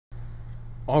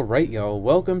Alright, y'all,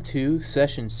 welcome to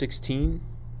session 16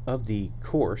 of the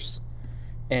course.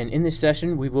 And in this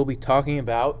session, we will be talking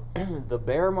about the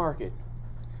bear market.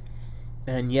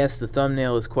 And yes, the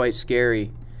thumbnail is quite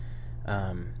scary.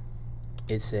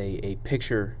 It's a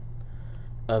picture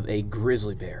of a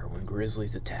grizzly bear when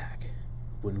grizzlies attack.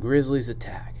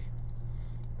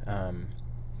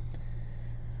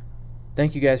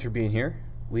 Thank you guys for being here.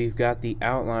 We've got the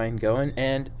outline going,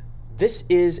 and this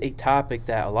is a topic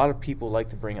that a lot of people like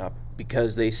to bring up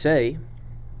because they say,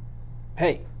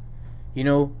 hey, you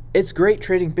know, it's great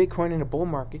trading Bitcoin in a bull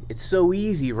market. It's so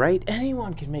easy, right?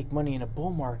 Anyone can make money in a bull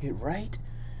market, right?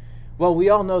 Well, we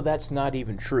all know that's not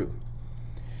even true.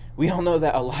 We all know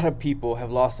that a lot of people have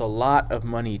lost a lot of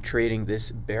money trading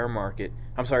this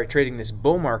trading this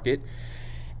bull market.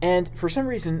 And for some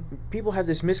reason, people have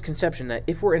this misconception that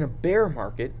if we're in a bear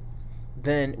market,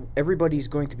 then everybody's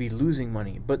going to be losing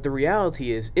money. But the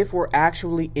reality is, if we're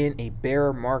actually in a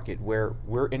bear market where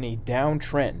we're in a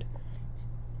downtrend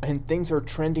and things are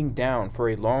trending down for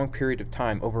a long period of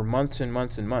time, over months and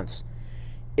months and months,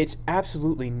 it's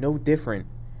absolutely no different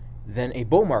than a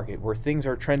bull market where things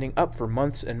are trending up for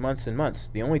months and months and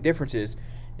months. The only difference is,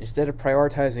 instead of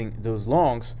prioritizing those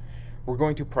longs, we're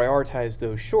going to prioritize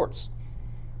those shorts.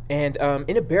 And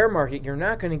in a bear market, you're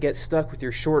not going to get stuck with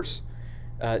your shorts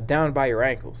down by your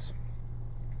ankles.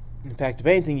 In fact, if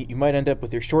anything, you might end up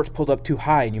with your shorts pulled up too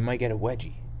high and you might get a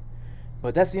wedgie.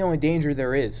 But that's the only danger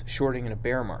there is, shorting in a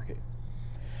bear market.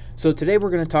 So today we're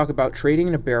going to talk about trading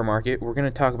in a bear market. We're going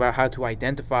to talk about how to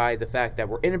identify the fact that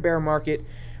we're in a bear market.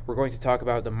 We're going to talk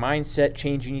about the mindset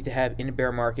change you need to have in a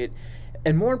bear market.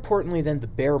 And more importantly than the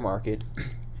bear market,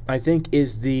 I think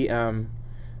is the...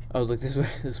 oh, look, this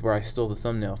is where I stole the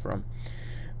thumbnail from.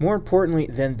 More importantly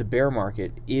than the bear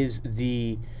market is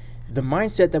the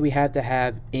mindset that we have to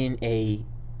have in a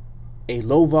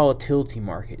low volatility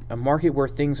market, a market where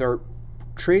things are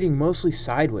trading mostly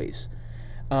sideways.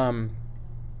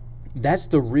 That's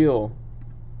the real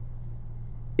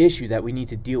issue that we need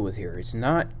to deal with here. It's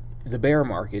not the bear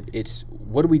market. It's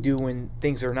what do we do when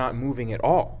things are not moving at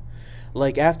all?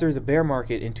 Like after the bear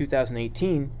market in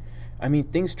 2018, I mean,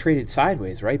 things traded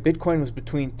sideways, right? Bitcoin was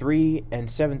between 3,000 and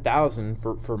 7,000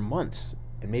 for months.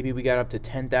 And maybe we got up to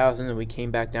 10,000 and we came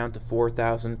back down to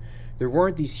 4,000. There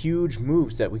weren't these huge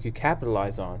moves that we could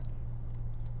capitalize on.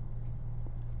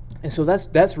 And so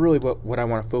that's really what I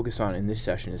want to focus on in this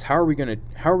session is how are we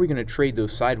gonna trade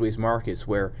those sideways markets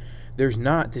where there's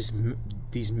not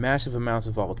these massive amounts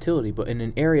of volatility, but in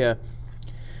an area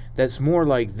that's more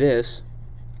like this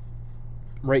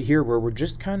right here where we're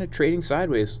just kind of trading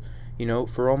sideways, you know,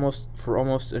 for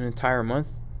almost an entire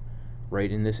month, right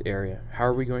in this area. How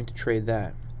are we going to trade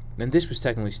that? And this was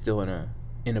technically still in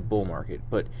a bull market,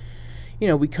 but you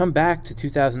know, we come back to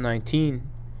 2019,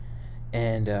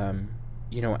 and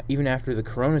you know, even after the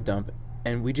Corona dump,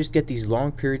 and we just get these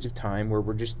long periods of time where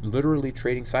we're just literally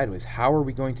trading sideways. How are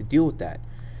we going to deal with that?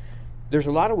 There's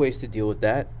a lot of ways to deal with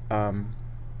that,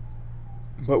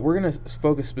 but we're going to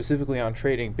focus specifically on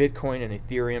trading Bitcoin and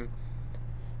Ethereum,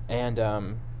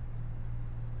 and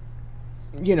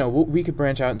you know, we could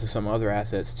branch out into some other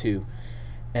assets too.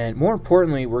 And more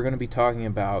importantly, we're going to be talking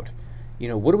about, you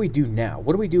know, what do we do now?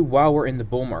 What do we do while we're in the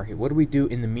bull market? What do we do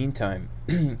in the meantime?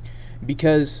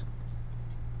 Because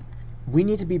we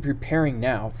need to be preparing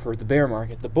now for the bear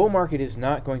market. The bull market is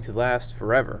not going to last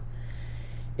forever.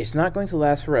 It's not going to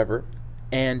last forever.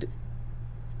 And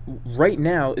right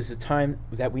now is the time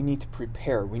that we need to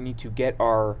prepare. We need to get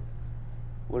our,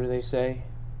 what do they say?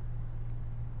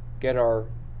 Get our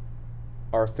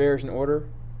affairs in order,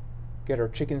 get our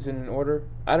chickens in order.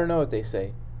 I don't know what they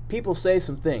say. People say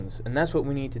some things, and that's what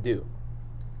we need to do.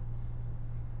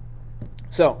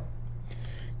 So,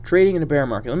 trading in a bear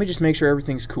market. Let me just make sure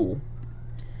everything's cool.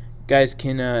 Guys,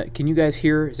 can you guys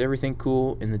hear? Is everything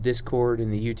cool in the Discord, in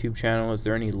the YouTube channel? Is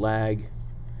there any lag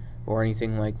or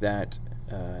anything like that?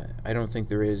 I don't think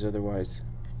there is, otherwise.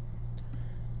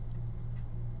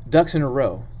 Ducks in a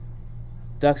row.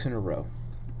 Ducks in a row.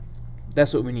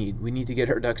 That's what we need. We need to get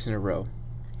our ducks in a row.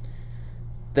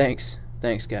 Thanks,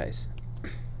 guys.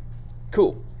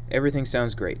 Cool. Everything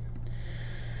sounds great.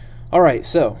 All right,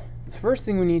 so the first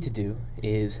thing we need to do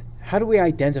is, how do we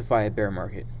identify a bear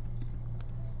market?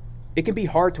 It can be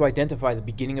hard to identify the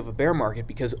beginning of a bear market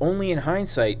because only in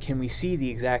hindsight can we see the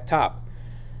exact top.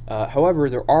 However,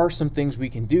 there are some things we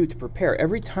can do to prepare.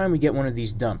 Every time we get one of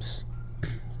these dumps,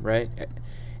 right?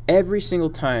 Every single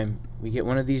time we get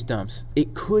one of these dumps,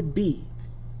 it could be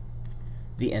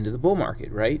the end of the bull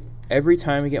market, right? Every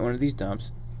time we get one of these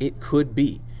dumps, it could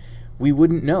be. We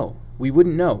wouldn't know. We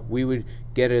would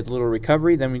get a little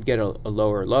recovery, then we'd get a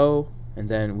lower low, and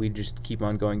then we'd just keep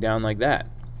on going down like that.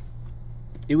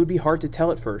 it would be hard to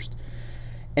tell at first.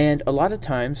 And a lot of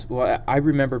times, well, I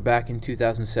remember back in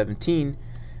 2017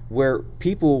 where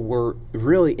people were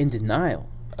really in denial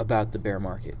about the bear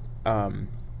market. And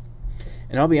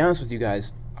I'll be honest with you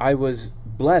guys, I was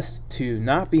blessed to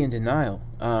not be in denial.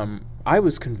 I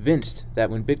was convinced that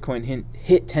when Bitcoin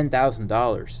hit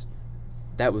 $10,000,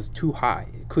 that was too high.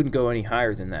 It couldn't go any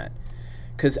higher than that.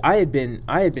 Because I had been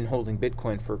holding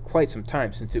Bitcoin for quite some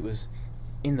time, since it was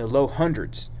in the low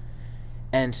hundreds.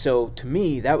 And so to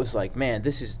me, that was like, man,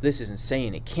 this is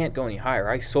insane. It can't go any higher.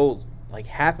 I sold like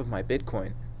half of my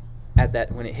Bitcoin at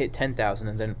that when it hit 10,000,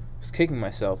 and then was kicking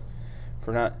myself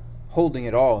for not holding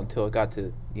it all until it got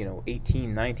to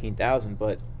 18, 19,000.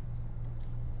 But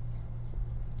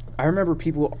I remember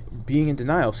people being in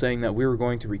denial, saying that we were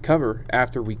going to recover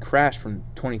after we crashed from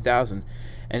 20,000.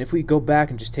 And if we go back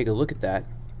and just take a look at that,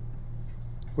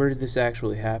 where did this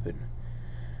actually happen?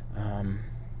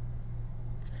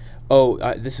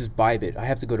 This is Bybit. I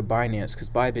have to go to Binance because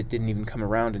Bybit didn't even come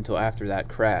around until after that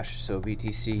crash. So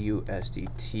BTC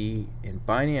USDT in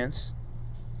Binance.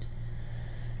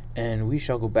 And we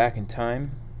shall go back in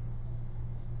time.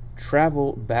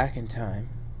 Travel back in time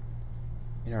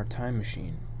in our time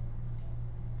machine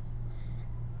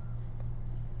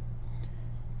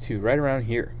to right around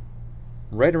here.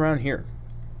 Right around here.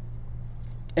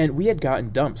 And we had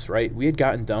gotten dumps, right? We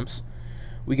got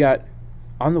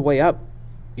on the way up.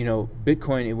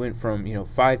 Bitcoin, it went from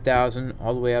 5,000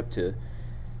 all the way up to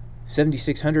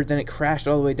 7,600. Then it crashed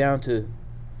all the way down to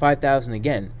 5,000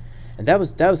 again, and that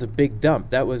was a big dump.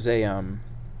 That was a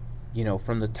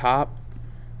from the top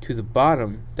to the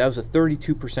bottom, that was a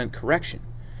 32% correction.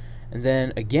 And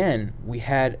then again, we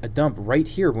had a dump right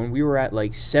here when we were at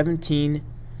like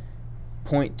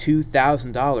 $17.2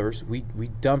 thousand. We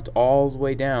dumped all the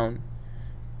way down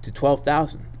to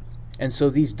 12,000. And so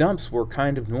these dumps were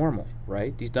kind of normal,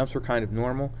 right? These dumps were kind of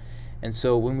normal. And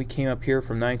so when we came up here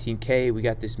from 19K, we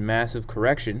got this massive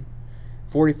correction,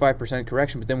 45%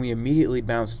 correction, but then we immediately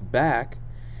bounced back,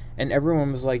 and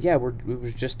everyone was like, yeah, it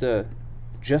was just a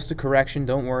correction,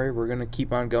 don't worry, we're going to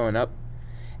keep on going up.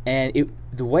 And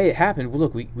the way it happened, well,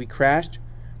 look, we crashed,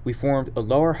 we formed a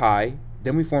lower high,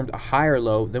 then we formed a higher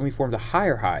low, then we formed a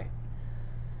higher high.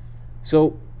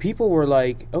 So people were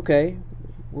like, okay,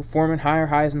 we're forming higher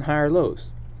highs and higher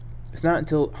lows. It's not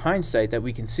until hindsight that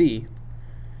we can see,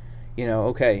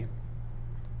 okay,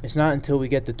 it's not until we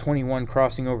get the 21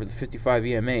 crossing over the 55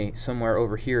 EMA somewhere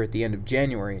over here at the end of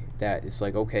January that it's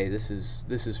like, okay, this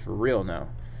is for real now.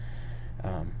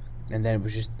 And then it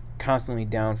was just constantly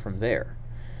down from there.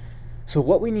 So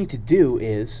what we need to do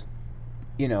is,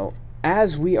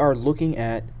 as we are looking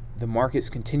at the markets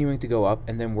continuing to go up,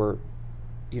 and then we're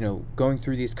going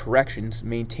through these corrections,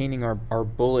 maintaining our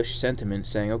bullish sentiment,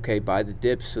 saying, okay, buy the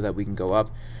dips so that we can go up.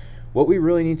 What we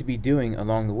really need to be doing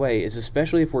along the way is,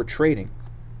 especially if we're trading,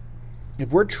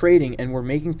 and we're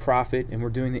making profit and we're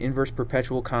doing the inverse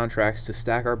perpetual contracts to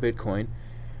stack our Bitcoin,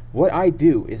 what I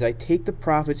do is I take the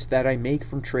profits that I make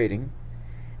from trading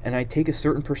and I take a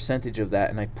certain percentage of that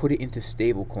and I put it into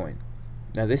stablecoin.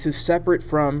 Now this is separate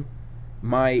from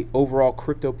my overall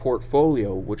crypto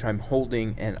portfolio, which I'm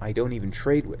holding and I don't even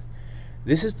trade with.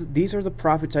 These are the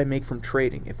profits I make from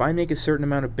trading. If I make a certain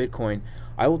amount of Bitcoin,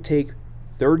 I will take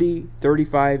 30,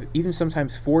 35, even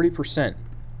sometimes 40%,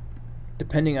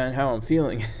 depending on how I'm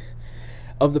feeling,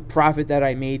 of the profit that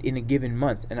I made in a given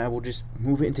month, and I will just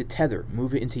move it into Tether,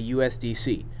 move it into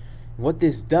USDC. What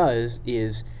this does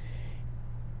is,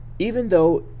 even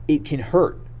though it can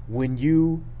hurt when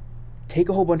you take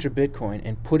a whole bunch of Bitcoin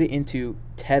and put it into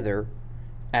Tether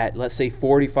at, let's say,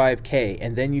 45K,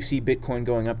 and then you see Bitcoin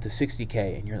going up to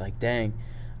 60K, and you're like, dang,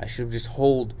 I should have just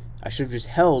held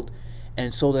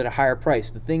and sold at a higher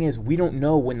price. The thing is, we don't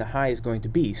know when the high is going to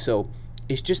be, so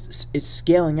it's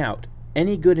scaling out.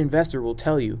 Any good investor will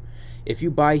tell you, if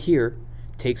you buy here,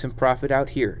 take some profit out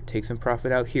here, take some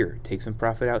profit out here, take some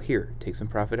profit out here, take some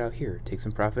profit out here, take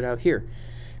some profit out here.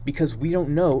 Because we don't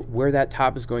know where that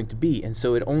top is going to be, and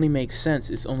so it only makes sense,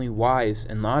 it's only wise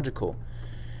and logical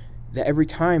that every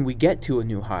time we get to a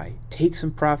new high, take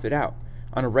some profit out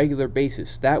on a regular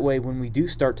basis. That way, when we do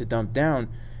start to dump down,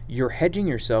 you're hedging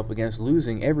yourself against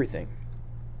losing everything.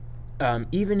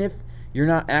 Even if you're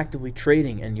not actively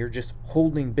trading and you're just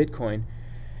holding Bitcoin,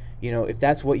 if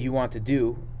that's what you want to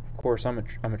do. Of course, I'm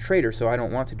a trader, so I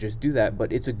don't want to just do that,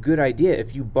 but it's a good idea.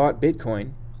 If you bought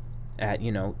Bitcoin at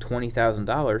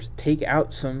 $20,000, take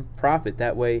out some profit.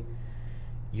 That way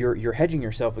you're hedging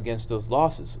yourself against those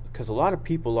losses, because a lot of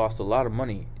people lost a lot of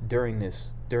money during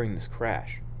this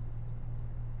crash.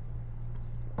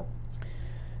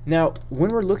 Now,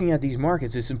 when we're looking at these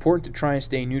markets, it's important to try and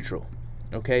stay neutral.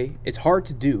 Okay, it's hard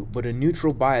to do, but a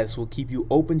neutral bias will keep you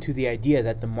open to the idea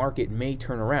that the market may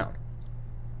turn around.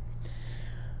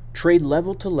 Trade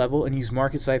level to level and use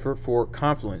Market Cipher for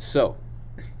confluence. So,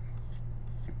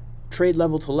 trade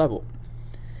level to level.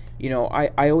 You know,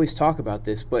 I always talk about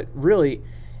this, but really,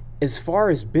 as far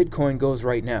as Bitcoin goes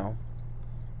right now,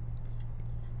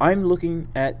 I'm looking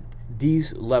at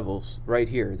these levels right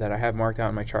here that I have marked out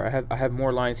in my chart. I have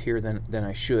more lines here than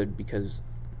I should because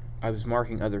I was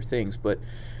marking other things, but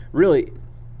really,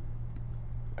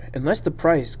 unless the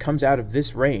price comes out of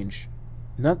this range,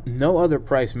 no other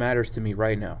price matters to me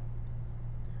right now,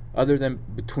 other than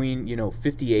between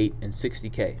 58 and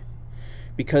 60K,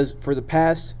 because for the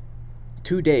past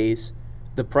 2 days,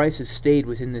 the price has stayed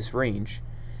within this range,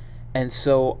 and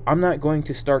so I'm not going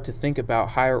to start to think about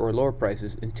higher or lower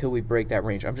prices until we break that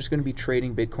range. I'm just going to be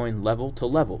trading Bitcoin level to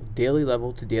level, daily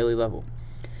level to daily level.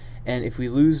 And if we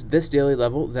lose this daily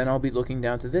level, then I'll be looking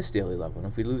down to this daily level.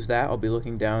 And if we lose that, I'll be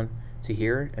looking down to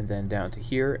here, and then down to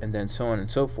here, and then so on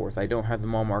and so forth. I don't have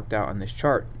them all marked out on this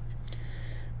chart.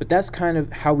 But that's kind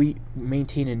of how we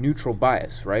maintain a neutral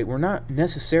bias, right? We're not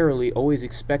necessarily always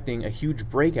expecting a huge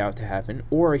breakout to happen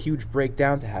or a huge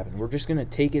breakdown to happen. We're just going to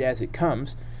take it as it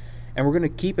comes, and we're going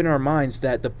to keep in our minds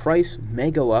that the price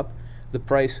may go up, the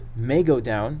price may go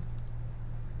down,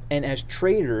 and as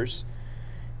traders,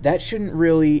 that shouldn't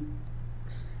really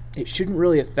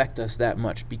affect us that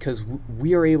much, because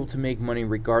we are able to make money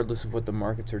regardless of what the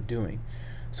markets are doing.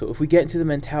 So if we get into the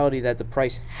mentality that the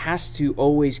price has to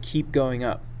always keep going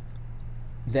up,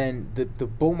 then the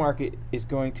bull market is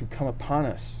going to come upon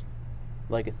us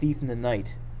like a thief in the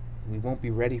night. We won't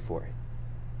be ready for it.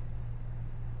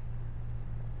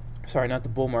 Sorry, not the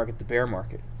bull market, the bear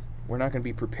market. We're not going to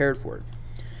be prepared for it.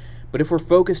 But if we're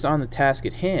focused on the task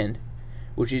at hand,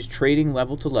 which is trading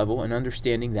level to level and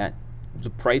understanding that the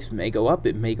price may go up,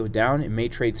 it may go down, it may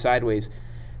trade sideways,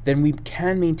 then we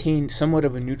can maintain somewhat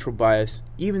of a neutral bias.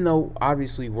 Even though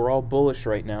obviously we're all bullish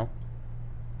right now,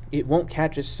 it won't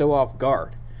catch us so off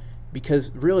guard,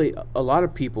 because really a lot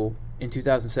of people in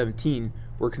 2017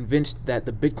 were convinced that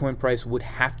the Bitcoin price would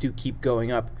have to keep going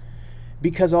up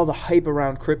because all the hype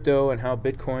around crypto and how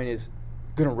Bitcoin is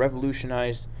going to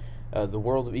revolutionize the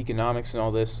world of economics and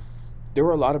all this. There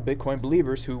were a lot of Bitcoin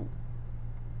believers who,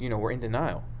 were in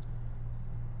denial.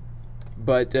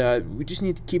 But we just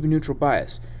need to keep a neutral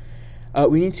bias.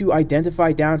 We need to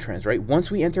identify downtrends, right? Once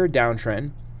we enter a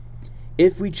downtrend,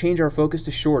 if we change our focus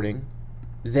to shorting,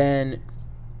 then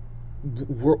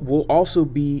we'll also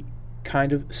be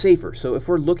kind of safer. So if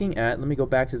we're looking at, let me go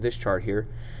back to this chart here.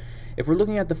 If we're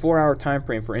looking at the 4-hour time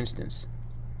frame, for instance,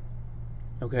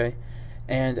 okay,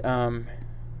 and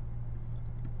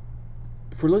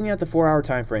if we're looking at the 4-hour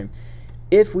time frame,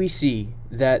 if we see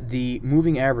that the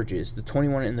moving averages, the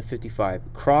 21 and the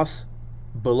 55, cross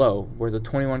below, where the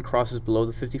 21 crosses below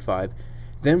the 55,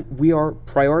 then we are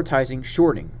prioritizing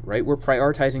shorting, right? We're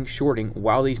prioritizing shorting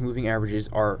while these moving averages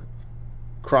are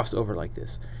crossed over like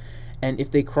this. And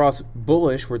if they cross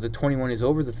bullish, where the 21 is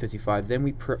over the 55, then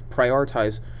we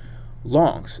prioritize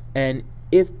longs. And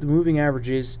if the moving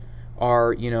averages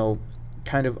are,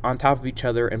 kind of on top of each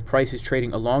other and price is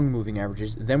trading along moving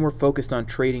averages, then we're focused on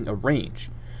trading a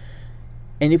range.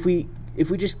 And if we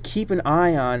just keep an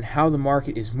eye on how the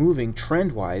market is moving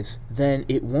trend-wise, then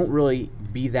it won't really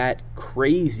be that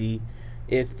crazy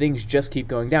if things just keep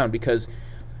going down, because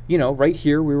right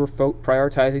here we were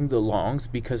prioritizing the longs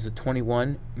because the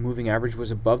 21 moving average was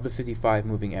above the 55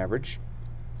 moving average,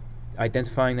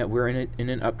 identifying that we're in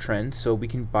an uptrend, so we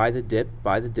can buy the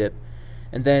dip,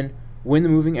 and then when the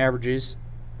moving averages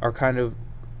are kind of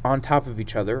on top of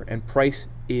each other and price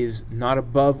is not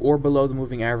above or below the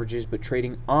moving averages but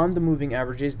trading on the moving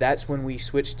averages, that's when we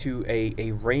switch to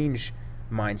a range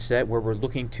mindset where we're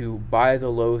looking to buy the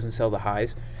lows and sell the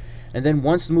highs. And then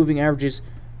once the moving averages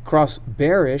cross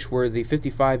bearish, where the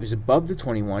 55 is above the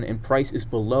 21 and price is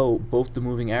below both the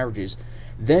moving averages,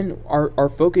 then our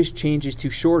focus changes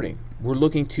to shorting. We're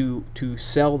looking to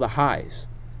sell the highs,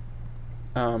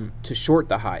 to short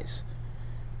the highs,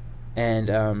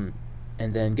 and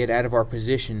then get out of our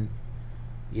position,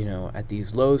 at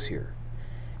these lows here.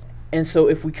 And so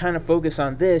if we kind of focus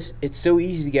on this, it's so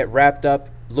easy to get wrapped up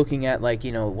looking at, like,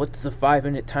 what's the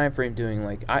 5-minute time frame doing?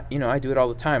 Like, I do it all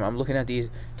the time. I'm looking at these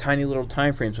tiny little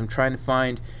time frames. I'm trying to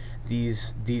find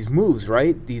these moves,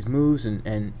 right? These moves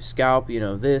and scalp,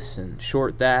 this and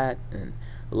short that and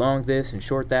long this and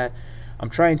short that. I'm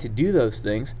trying to do those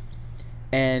things,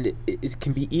 and it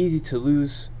can be easy to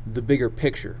lose the bigger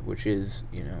picture, which is,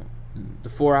 the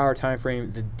 4-hour time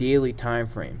frame, the daily time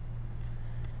frame.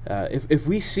 If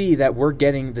we see that we're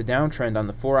getting the downtrend on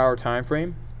the 4-hour time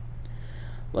frame,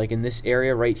 like in this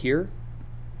area right here,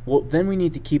 Well, then we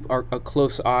need to keep a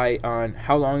close eye on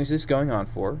how long is this going on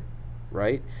for,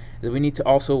 right? Then we need to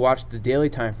also watch the daily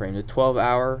time frame, the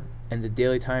 12-hour and the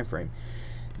daily time frame.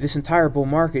 This entire bull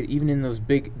market, even in those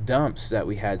big dumps that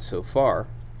we had so far,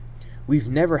 we've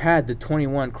never had the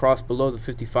 21 cross below the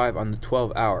 55 on the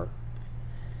 12-hour.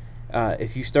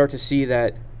 If you start to see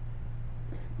that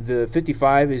the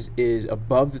 55 is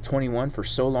above the 21 for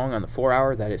so long on the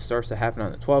 4-hour that it starts to happen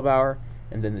on the 12-hour,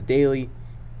 and then the daily,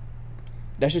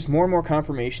 that's just more and more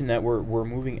confirmation that we're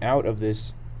moving out of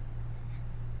this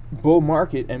bull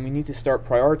market, and we need to start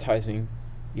prioritizing,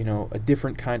 a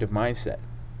different kind of mindset.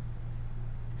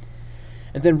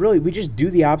 And then really, we just do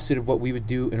the opposite of what we would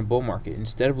do in a bull market.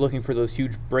 Instead of looking for those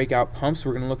huge breakout pumps,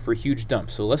 we're going to look for huge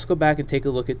dumps. So let's go back and take a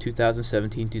look at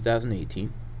 2017,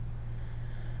 2018.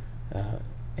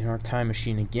 In our time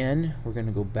machine again, we're going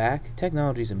to go back.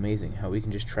 Technology is amazing, how we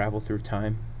can just travel through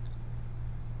time.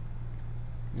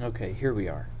 Okay, here we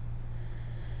are.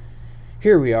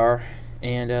 Here we are,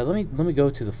 and let me go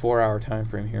to the 4-hour time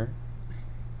frame here.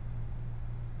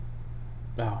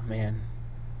 Oh man.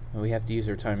 Well, we have to use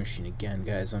our time machine again,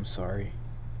 guys. I'm sorry.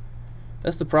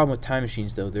 That's the problem with time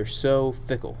machines, though. They're so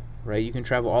fickle, right? You can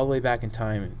travel all the way back in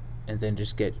time and then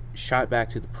just get shot back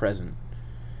to the present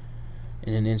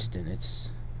in an instant.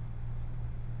 It's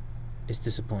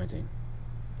disappointing.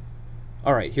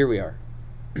 All right, here we are.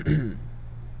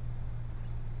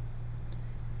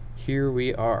 Here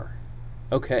we are.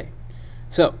 Okay,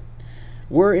 so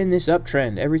we're in this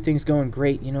uptrend. Everything's going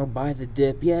great, buy the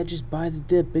dip. Yeah, just buy the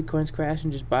dip. Bitcoin's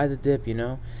crashing, just buy the dip,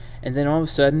 And then all of a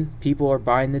sudden, people are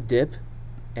buying the dip,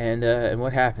 and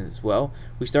what happens? Well,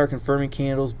 we start confirming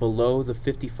candles below the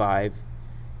 55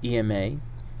 EMA,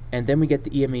 and then we get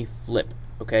the EMA flip,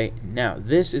 okay? Now,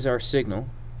 this is our signal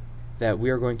that we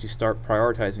are going to start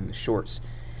prioritizing the shorts.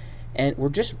 And we're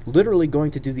just literally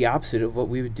going to do the opposite of what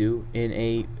we would do in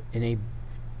a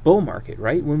bull market,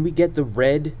 right? When we get the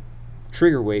red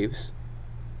trigger waves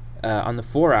on the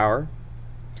 4-hour,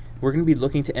 we're going to be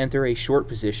looking to enter a short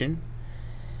position,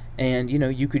 and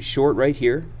you could short right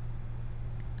here,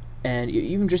 and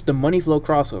even just the money flow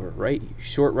crossover, right? You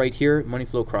short right here, money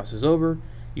flow crosses over,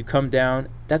 you come down,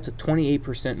 that's a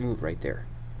 28% move right there.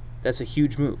 That's a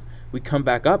huge move. We come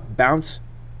back up, bounce,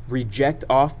 reject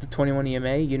off the 21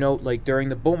 EMA. Like during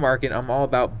the bull market, I'm all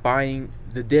about buying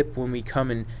the dip when we come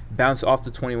and bounce off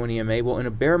the 21 EMA. Well, in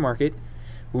a bear market,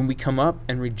 when we come up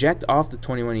and reject off the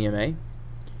 21 EMA,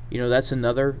 that's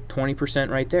another 20%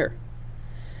 right there.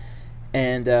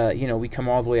 And, we come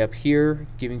all the way up here,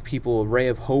 giving people a ray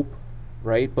of hope,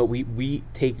 right? But we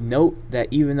take note that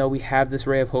even though we have this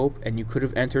ray of hope, and you could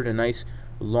have entered a nice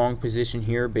long position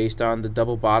here based on the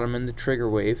double bottom and the trigger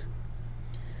wave,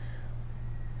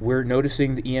 we're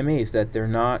noticing the EMAs that they're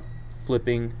not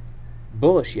flipping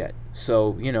bullish yet.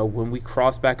 So, when we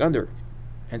cross back under,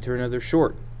 enter another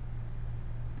short,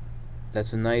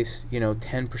 that's a nice,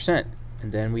 10%.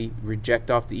 And then we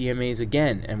reject off the EMAs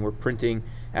again, and we're printing,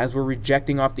 as we're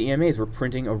rejecting off the EMAs, we're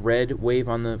printing a red wave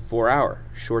on the 4-hour.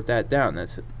 Short that down,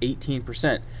 that's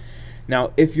 18%.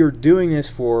 Now, if you're doing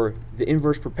this for the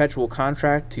inverse perpetual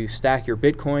contract to stack your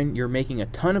Bitcoin, you're making a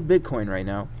ton of Bitcoin right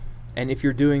now. And if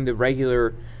you're doing the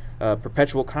regular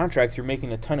perpetual contracts, you're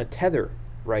making a ton of Tether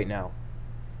right now.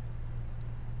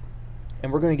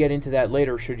 And we're going to get into that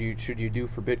later. Should you do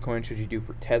for Bitcoin? Should you do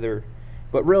for Tether?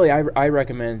 But really, I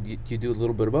recommend you do a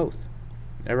little bit of both.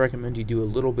 I recommend you do a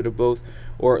little bit of both,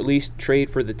 or at least trade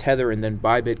for the Tether and then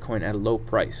buy Bitcoin at a low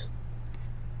price.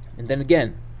 And then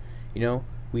again,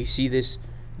 we see this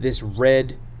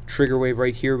red trigger wave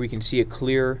right here. We can see a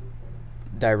clear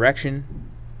direction.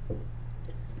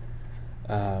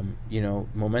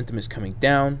 Momentum is coming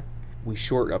down. We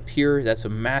short up here. That's a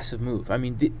massive move. I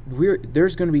mean,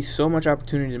 there's going to be so much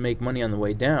opportunity to make money on the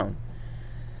way down.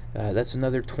 That's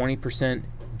another 20%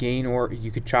 gain, or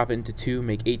you could chop it into two,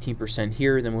 make 18%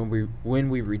 here. Then when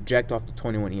we reject off the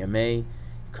 21 EMA,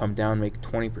 come down, make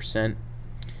 20%.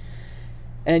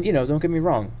 And don't get me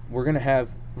wrong, we're gonna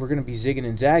be zigging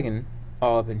and zagging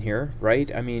all up in here,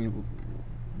 right? I mean,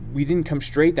 we didn't come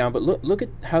straight down, but look at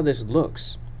how this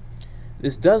looks.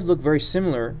 This does look very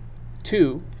similar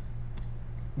to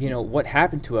what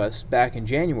happened to us back in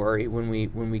January when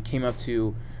we came up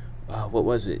to what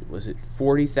was it? Was it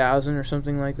 40,000 or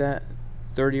something like that?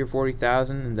 30 or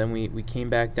 40,000, and then we came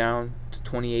back down to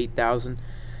 28,000.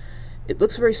 It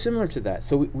looks very similar to that.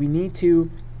 So we need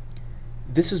to.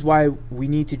 This is why we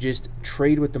need to just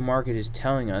trade what the market is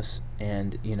telling us,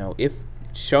 and if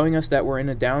showing us that we're in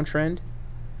a downtrend,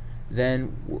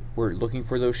 then we're looking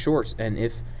for those shorts, and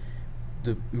if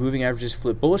the moving averages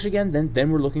flip bullish again,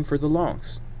 then we're looking for the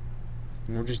longs.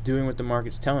 And we're just doing what the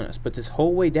market's telling us. But this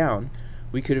whole way down,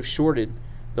 we could have shorted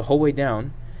the whole way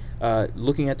down.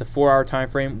 Looking at the 4-hour time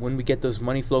frame, when we get those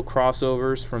money flow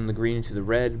crossovers from the green into the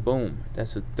red, boom,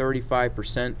 that's a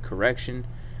 35% correction.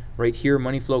 Right here,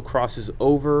 money flow crosses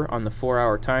over on the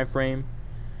 4-hour time frame.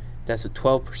 That's a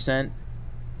 12%.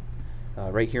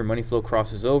 Right here, money flow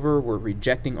crosses over. We're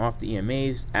rejecting off the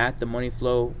EMAs at the money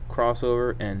flow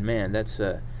crossover, and man, that's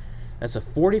a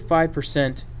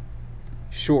 45%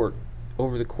 short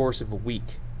over the course of a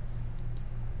week.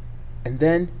 And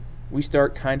then we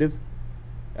start kind of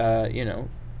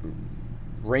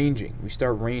ranging. We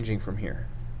start ranging from here,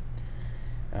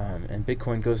 and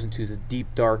Bitcoin goes into the deep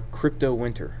dark crypto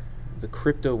winter, the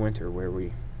crypto winter, where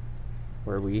we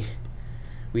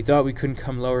thought we couldn't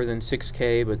come lower than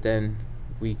 6K, but then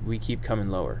we keep coming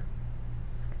lower.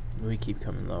 We keep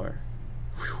coming lower.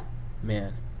 Whew,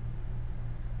 man.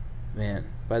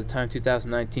 By the time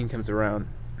 2019 comes around,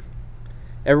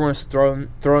 everyone's throwing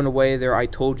away their "I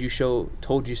told you so"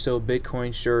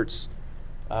 Bitcoin shirts.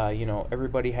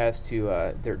 Everybody has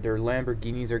to. Their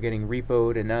Lamborghinis are getting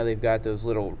repoed, and now they've got those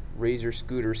little Razor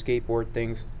scooter skateboard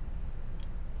things.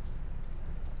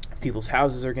 People's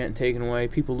houses are getting taken away.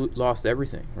 People lost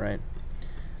everything, right?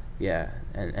 Yeah,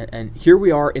 and here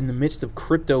we are in the midst of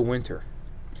crypto winter,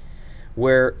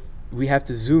 where we have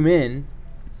to zoom in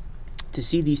to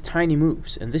see these tiny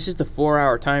moves, and this is the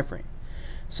 4-hour time frame.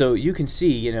 So you can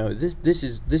see, this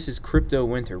is crypto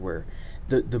winter, where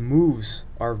the moves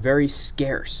are very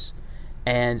scarce,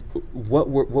 and what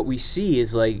we see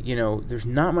is there's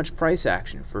not much price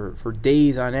action for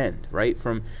days on end, right?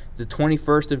 From the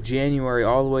 21st of January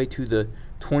all the way to the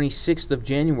 26th of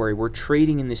January, we're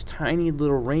trading in this tiny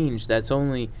little range that's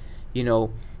only, a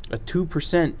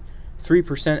 2%,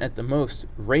 3% at the most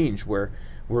range, where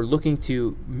we're looking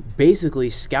to basically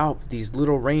scalp these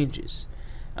little ranges.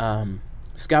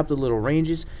 Scalp the little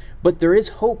ranges, but there is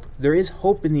hope. There is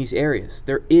hope in these areas.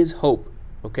 There is hope.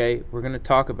 Okay, we're going to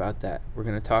talk about that.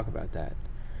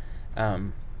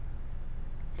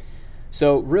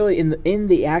 So really, in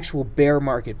the actual bear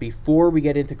market, before we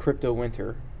get into crypto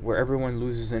winter, where everyone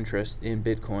loses interest in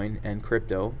Bitcoin and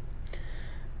crypto,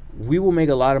 we will make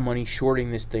a lot of money shorting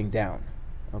this thing down.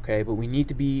 Okay, but we need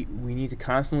to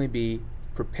constantly be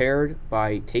prepared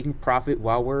by taking profit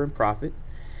while we're in profit.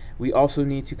 We also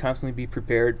need to constantly be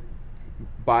prepared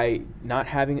by not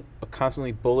having a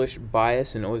constantly bullish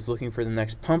bias and always looking for the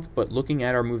next pump, but looking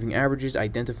at our moving averages,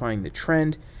 identifying the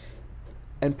trend,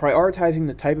 and prioritizing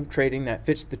the type of trading that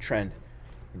fits the trend.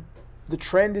 The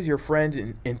trend is your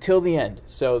friend until the end.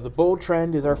 So the bull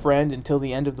trend is our friend until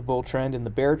the end of the bull trend, and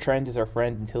the bear trend is our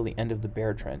friend until the end of the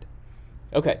bear trend.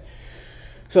 Okay,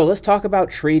 so let's talk about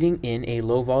trading in a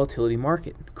low volatility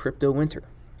market, crypto winter.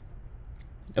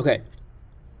 Okay.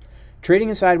 Trading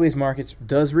in sideways markets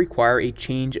does require a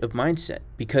change of mindset,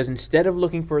 because instead of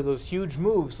looking for those huge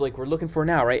moves like we're looking for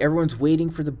now, right? Everyone's waiting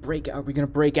for the breakout. Are we going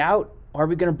to break out? Or are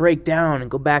we going to break down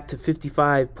and go back to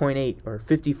 55.8 or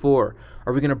 54?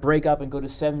 Are we going to break up and go to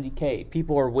 70K?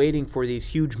 People are waiting for these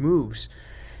huge moves,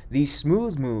 these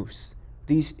smooth moves,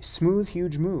 these smooth,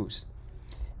 huge moves.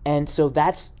 And so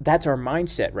that's our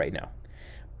mindset right now.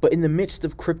 But in the midst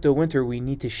of crypto winter, we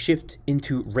need to shift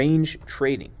into range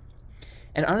trading.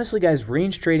 And honestly, guys,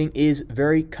 range trading is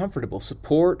very comfortable.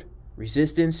 Support,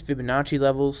 resistance, Fibonacci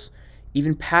levels,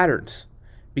 even patterns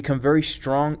become very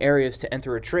strong areas to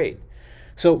enter a trade.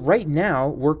 So right now,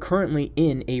 we're currently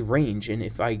in a range. And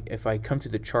if I come to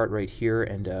the chart right here,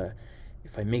 and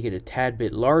if I make it a tad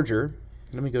bit larger,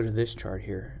 let me go to this chart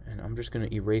here, and I'm just going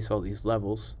to erase all these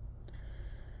levels.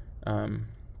 Well,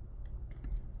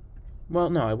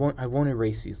 no, I won't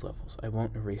erase these levels. I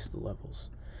won't erase the levels.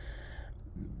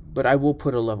 But I will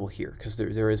put a level here, because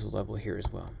there is a level here as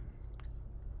well.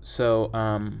 So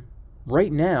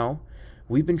right now,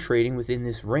 we've been trading within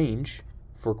this range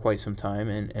for quite some time.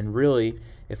 And really,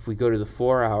 if we go to the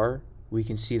 4-hour, we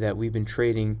can see that we've been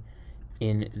trading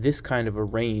in this kind of a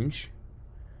range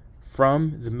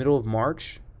from the middle of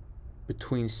March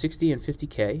between 60 and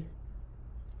 50K.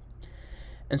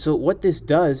 And so what this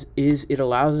does is it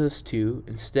allows us to,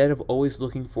 instead of always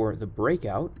looking for the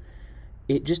breakout,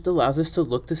 it just allows us to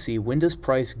look to see, when does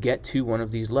price get to one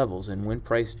of these levels? And when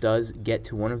price does get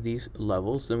to one of these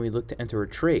levels, then we look to enter a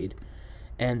trade.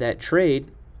 And that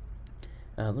trade,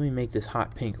 let me make this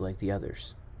hot pink like the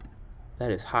others. That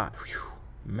is hot. Whew,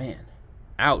 man.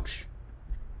 Ouch.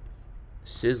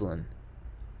 Sizzling.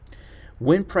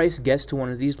 When price gets to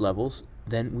one of these levels,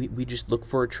 then we just look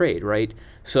for a trade, right?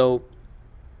 So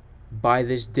buy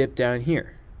this dip down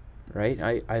here,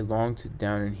 right? I longed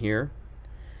down in here.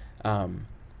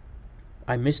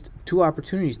 I missed 2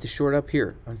 opportunities to short up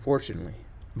here, unfortunately,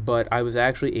 but I was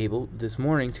actually able this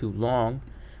morning to long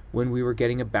when we were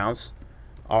getting a bounce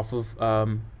off of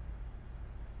one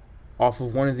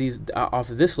of these, off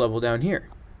of this level down here.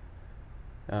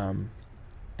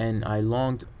 And I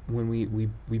longed when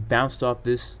we bounced off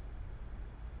this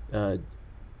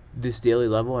this daily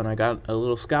level, and I got a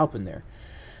little scalp in there.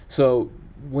 So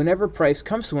whenever price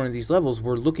comes to one of these levels,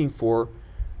 we're looking for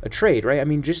a trade, right? I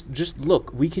mean, just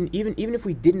look. We can even if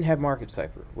we didn't have Market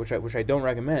Cipher, which I don't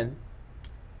recommend,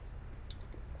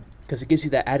 because it gives you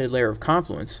that added layer of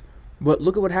confluence. But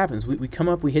look at what happens. We come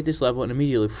up, we hit this level, and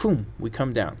immediately, boom, we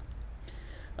come down.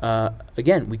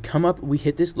 Again, we come up, we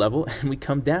hit this level, and we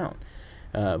come down.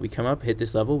 We come up, hit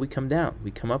this level, we come down.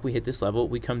 We come up, we hit this level,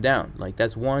 we come down. Like,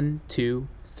 that's 1, 2,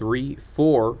 3,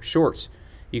 4 shorts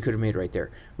you could have made right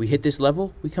there. We hit this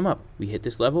level, we come up. We hit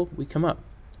this level, we come up.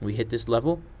 We hit this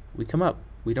level, we come up.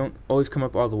 We don't always come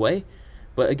up all the way,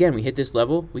 but again, we hit this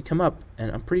level, we come up.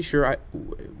 And I'm pretty sure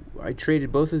I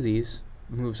traded both of these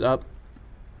moves up.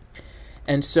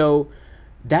 And so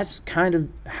that's kind of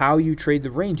how you trade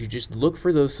the range. You just look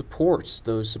for those supports,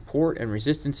 those support and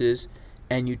resistances,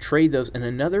 and you trade those. And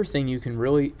another thing you can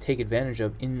really take advantage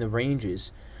of in the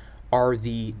ranges are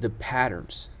the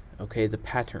patterns, okay, the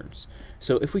patterns.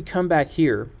 So if we come back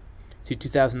here to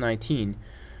 2019,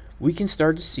 we can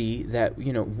start to see that,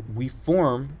 you know, we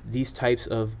form these types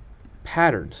of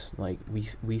patterns. Like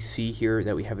we see here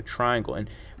that we have a triangle, and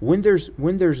when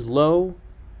there's low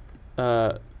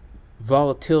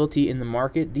volatility in the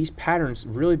market, these patterns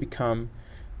really become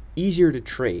easier to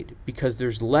trade because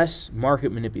there's less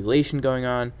market manipulation going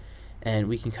on, and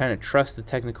we can kind of trust the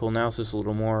technical analysis a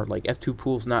little more. Like F2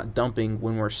 pools not dumping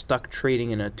when we're stuck trading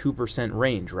in a 2%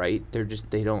 range, right? They're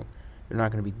not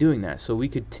going to be doing that. So we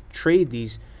could trade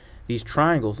these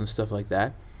triangles and stuff like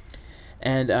that,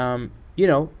 and you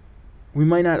know, we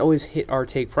might not always hit our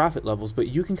take profit levels, but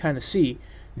you can kind of see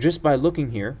just by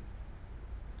looking here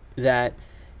that,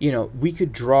 you know, we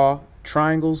could draw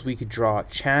triangles, we could draw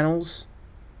channels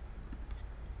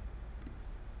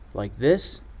like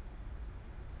this,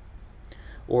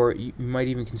 or you might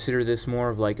even consider this more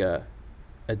of like a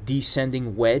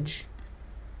descending wedge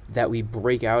that we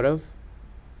break out of.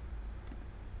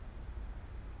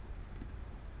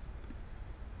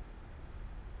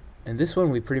 And this one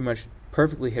we pretty much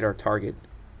perfectly hit our target.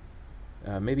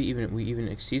 Maybe we even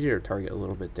exceeded our target a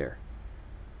little bit there.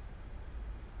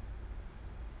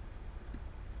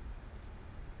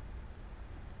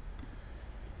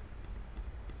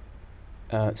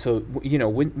 So, you know,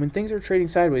 when things are trading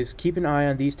sideways, keep an eye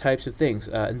on these types of things.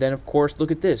 And then, of course,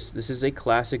 look at this. This is a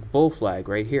classic bull flag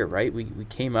right here, right? We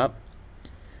came up,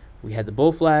 we had the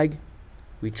bull flag,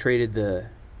 we traded the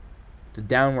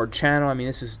downward channel. I mean,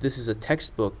 this is a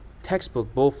textbook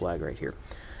bull flag right here.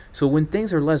 So when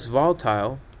things are less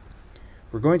volatile,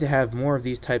 we're going to have more of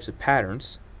these types of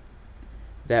patterns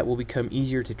that will become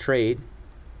easier to trade.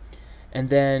 And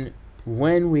then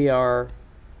when we are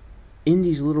in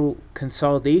these little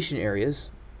consolidation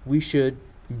areas, we should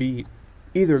be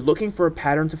either looking for a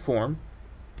pattern to form,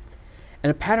 and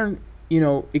a pattern, you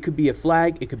know, it could be a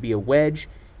flag, it could be a wedge,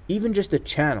 even just a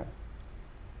channel.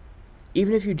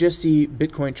 Even if you just see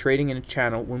Bitcoin trading in a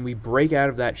channel, when we break out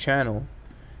of that channel,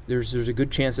 there's a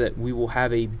good chance that we will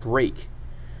have a break.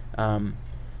 I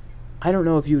don't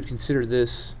know if you would consider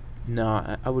this.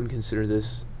 No, I wouldn't consider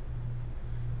this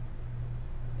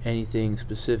anything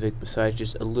specific besides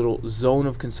just a little zone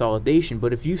of consolidation.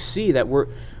 But if you see that we're,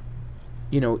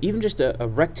 you know, even just a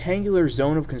rectangular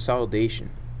zone of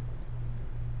consolidation,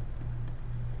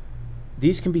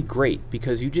 these can be great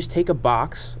because you just take a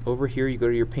box over here, you go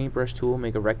to your paintbrush tool,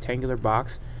 make a rectangular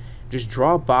box, just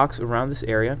draw a box around this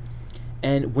area,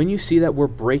 and when you see that we're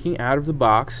breaking out of the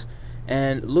box,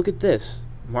 and look at this,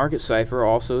 Market Cipher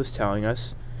also is telling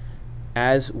us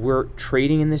as we're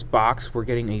trading in this box, we're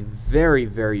getting a very,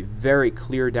 very, very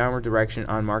clear downward direction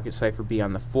on Market Cipher B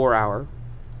on the 4-hour.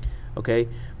 Okay,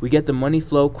 we get the money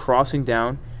flow crossing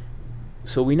down,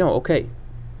 so we know, okay,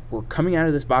 we're coming out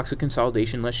of this box of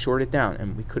consolidation, let's short it down,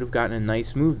 and we could have gotten a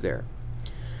nice move there.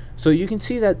 So you can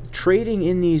see that trading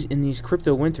in these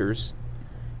crypto winters,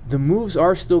 the moves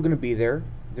are still going to be there.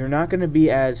 They're not going to be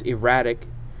as erratic,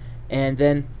 and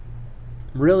then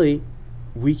really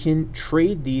we can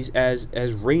trade these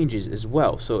as ranges as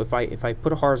well. So if I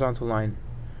put a horizontal line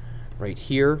right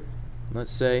here,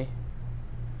 let's say,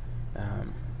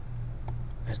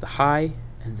 as the high,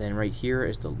 and then right here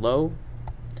as the low,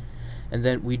 and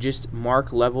then we just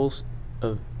mark levels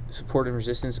of support and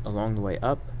resistance along the way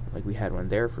up, like we had one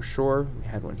there for sure, we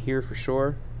had one here for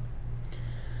sure.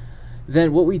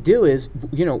 Then what we do is,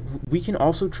 you know, we can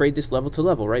also trade this level to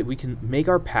level, right? We can make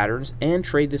our patterns and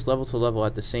trade this level to level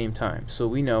at the same time. So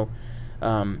we know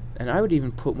And I would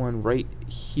even put one right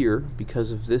here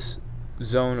because of this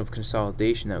zone of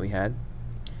consolidation that we had.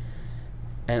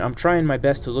 And I'm trying my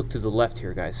best to look to the left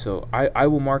here, guys. So I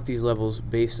will mark these levels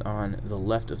based on the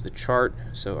left of the chart.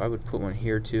 So I would put one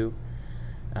here too.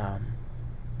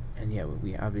 And yeah,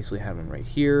 we obviously had one right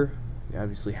here. We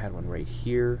obviously had one right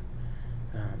here.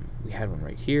 We had one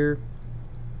right here.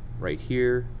 Right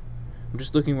here. I'm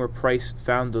just looking where price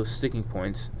found those sticking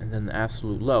points and then the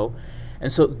absolute low.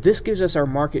 And so this gives us our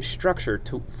market structure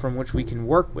from which we can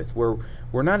work with, where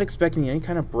we're not expecting any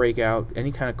kind of breakout,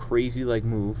 any kind of crazy like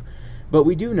move. But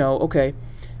we do know, okay,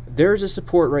 there's a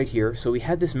support right here. So we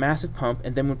had this massive pump,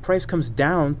 and then when price comes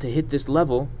down to hit this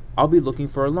level, I'll be looking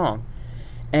for a long.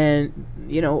 And,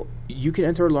 you know, you can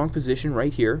enter a long position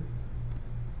right here.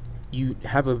 You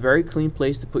have a very clean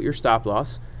place to put your stop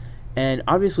loss. And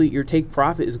obviously your take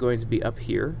profit is going to be up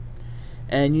here.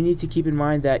 And you need to keep in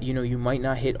mind that, you know, you might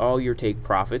not hit all your take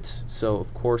profits. So,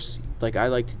 of course, like I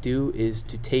like to do is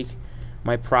to take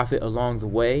my profit along the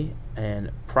way,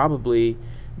 and probably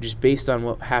just based on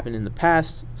what happened in the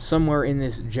past, somewhere in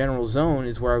this general zone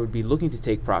is where I would be looking to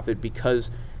take profit,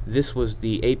 because this was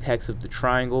the apex of the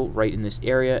triangle right in this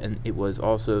area, and it was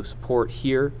also support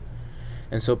here.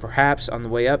 And so perhaps on the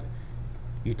way up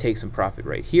you take some profit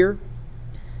right here.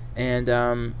 And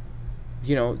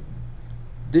you know,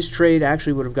 this trade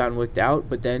actually would have gotten wicked out,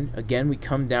 but then again we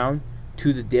come down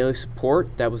to the daily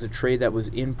support. That was a trade that was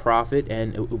in profit,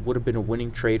 and it would have been a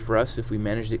winning trade for us if we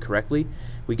managed it correctly.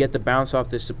 We get the bounce off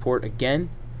this support again,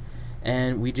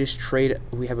 and we just trade.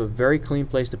 We have a very clean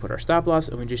place to put our stop loss,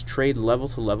 and we just trade level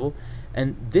to level.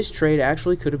 And this trade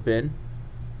actually could have been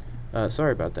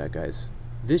sorry about that, guys.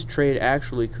 This trade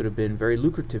actually could have been very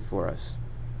lucrative for us.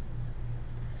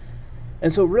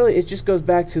 And so really it just goes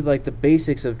back to like the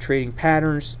basics of trading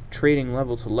patterns, trading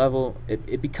level to level.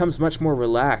 It becomes much more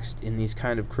relaxed in these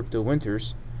kind of crypto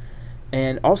winters.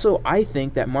 And also I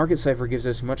think that Market Cipher gives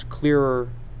us much clearer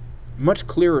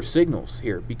signals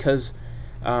here, because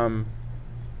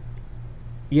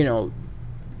you know,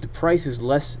 the price is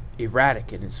less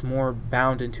erratic and it's more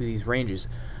bound into these ranges.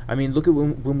 I mean, look at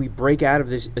when we break out of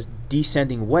this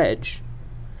descending wedge,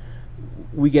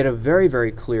 we get a very,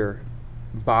 very clear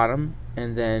bottom,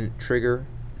 and then trigger,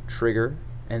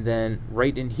 and then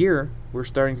right in here we're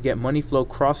starting to get money flow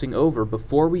crossing over.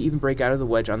 Before we even break out of the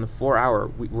wedge on the 4 hour,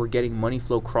 we're getting money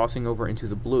flow crossing over into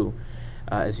the blue,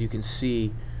 as you can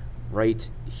see right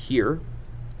here.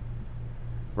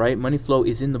 Right, money flow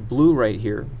is in the blue right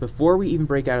here before we even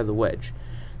break out of the wedge.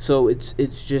 So it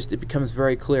becomes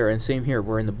very clear. And same here,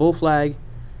 we're in the bull flag.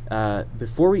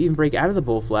 Before we even break out of the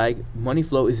bull flag, money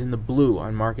flow is in the blue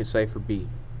on Market Cipher B.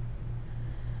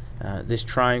 This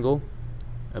triangle,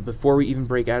 before we even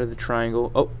break out of the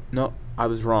triangle, oh no, I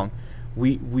was wrong.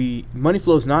 Money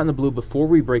flow is not in the blue before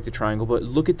we break the triangle, but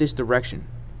look at this direction.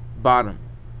 Bottom,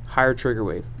 higher trigger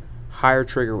wave,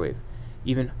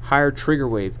 even higher trigger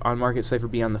wave on Market Cipher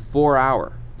B on the 4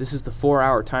 hour. This is the 4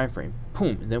 hour time frame.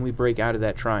 Boom, and then we break out of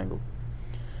that triangle.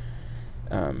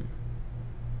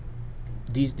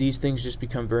 These things just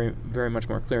become very, very much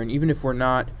more clear. And even if we're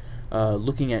not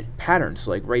looking at patterns,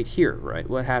 like right here, right,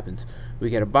 what happens? We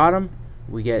get a bottom,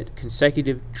 we get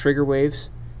consecutive trigger waves,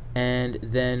 and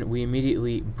then we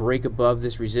immediately break above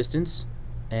this resistance,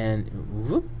 and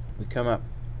whoop, we come up.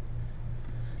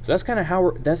 So that's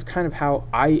kind of how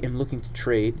I am looking to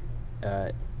trade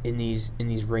in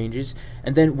these ranges.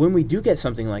 And then when we do get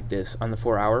something like this on the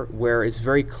 4 hour, where it's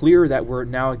very clear that we're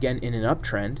now again in an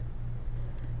uptrend,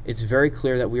 it's very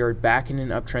clear that we are back in an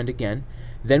uptrend again,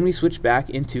 then we switch back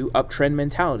into uptrend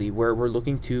mentality, where we're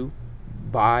looking to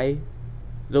buy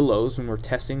the lows when we're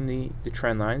testing the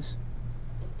trend lines,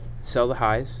 sell the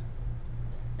highs,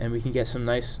 and we can get some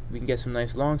nice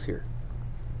longs here.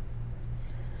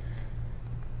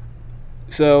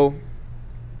 So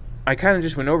I kind of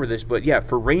just went over this, but yeah,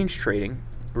 for range trading,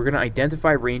 we're going to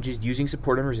identify ranges using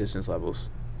support and resistance levels.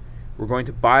 We're going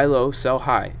to buy low, sell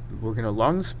high. We're going to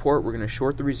long the support, we're going to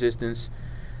short the resistance.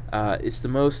 It's the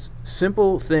most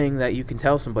simple thing that you can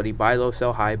tell somebody, buy low,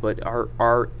 sell high, but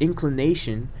our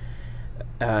inclination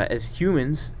as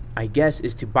humans, I guess,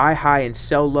 is to buy high and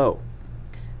sell low.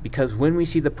 Because when we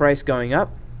see the price going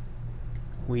up,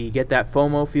 we get that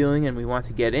FOMO feeling and we want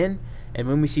to get in. And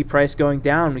when we see price going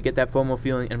down, we get that FOMO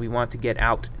feeling and we want to get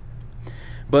out.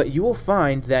 But you will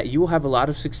find that you will have a lot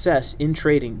of success in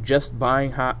trading just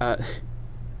buying high,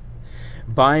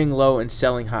 buying low and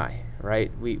selling high, right?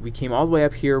 We came all the way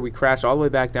up here, we crashed all the way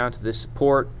back down to this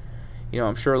support. You know,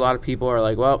 I'm sure a lot of people are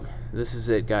like, well, this is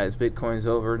it, guys. Bitcoin's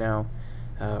over now.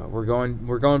 We're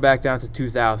going back down to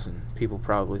 2,000. People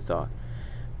probably thought.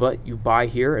 But you buy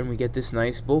here and we get this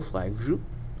nice bull flag.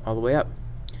 all the way up.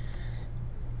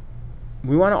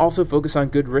 We want to also focus on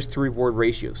good risk to reward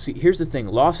ratio. See, here's the thing.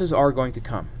 Losses are going to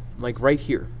come, like right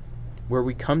here, where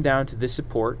we come down to this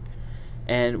support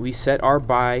and we set our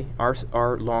buy,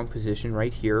 our long position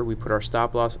right here. We put our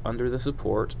stop loss under the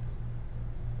support,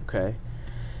 okay?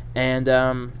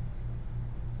 And,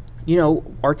 you know,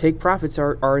 our take profits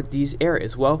are these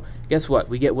areas. Well, guess what?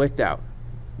 We get wicked out.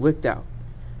 Wicked out.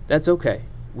 That's okay.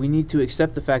 We need to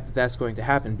accept the fact that that's going to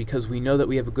happen because we know that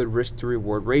we have a good risk to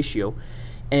reward ratio.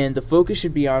 And the focus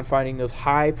should be on finding those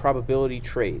high probability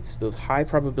trades. Those high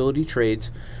probability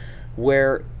trades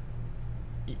where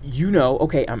you know,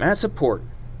 okay, I'm at support.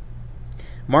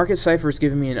 Market Cipher is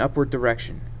giving me an upward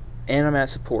direction. And I'm at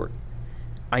support.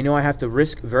 I know I have to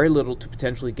risk very little to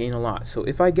potentially gain a lot. So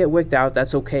if I get wicked out,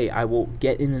 that's okay. I will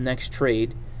get in the next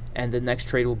trade, and the next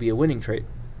trade will be a winning trade.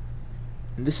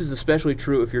 And this is especially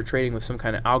true if you're trading with some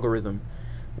kind of algorithm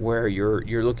where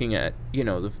you're looking at, you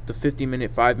know, the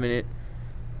 50-minute, 5-minute,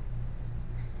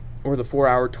 or the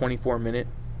 4-hour, 24-minute.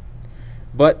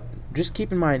 But just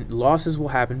keep in mind, losses will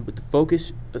happen, but the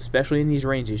focus, especially in these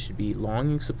ranges, should be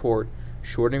longing support,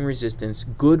 shorting resistance,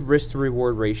 good risk to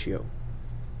reward ratio.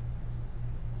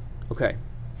 Okay,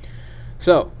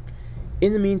 so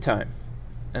in the meantime,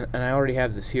 and I already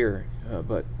have this here,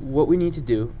 but what we need to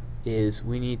do is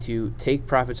we need to take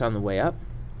profits on the way up.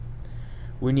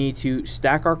 We need to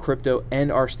stack our crypto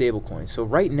and our stablecoins. So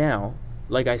right now,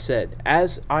 like I said,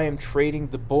 as I am trading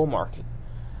the bull market,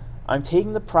 I'm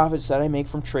taking the profits that I make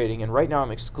from trading, and right now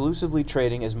I'm exclusively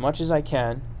trading as much as I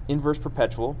can inverse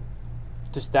perpetual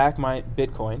to stack my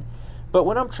Bitcoin. But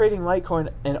when I'm trading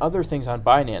Litecoin and other things on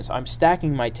Binance, I'm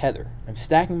stacking my tether. I'm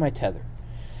stacking my tether.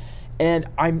 And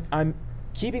I'm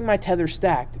keeping my tether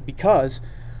stacked because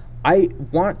I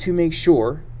want to make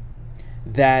sure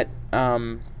that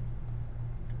I'm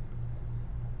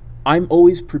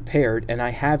always prepared and I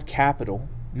have capital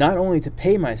not only to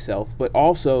pay myself but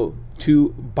also to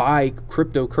buy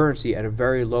cryptocurrency at a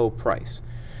very low price.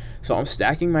 So I'm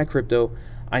stacking my crypto,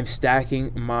 I'm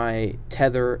stacking my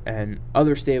tether and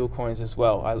other stable coins as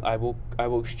well. I will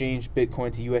exchange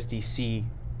Bitcoin to USDC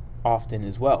often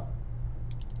as well.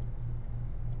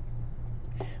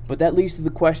 But that leads to the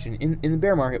question, in the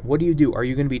bear market, what do you do? Are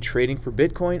you going to be trading for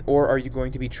Bitcoin or are you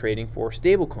going to be trading for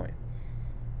stablecoin?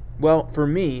 Well, for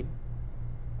me,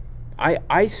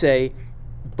 I say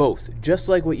both. Just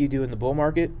like what you do in the bull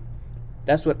market,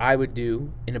 that's what I would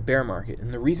do in a bear market.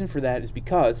 And the reason for that is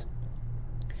because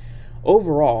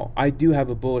overall, I do have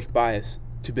a bullish bias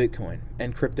to Bitcoin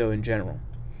and crypto in general.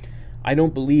 I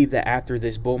don't believe that after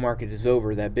this bull market is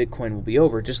over that Bitcoin will be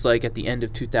over, just like at the end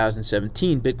of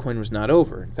 2017, Bitcoin was not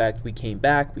over. In fact, we came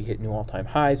back, we hit new all-time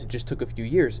highs, it just took a few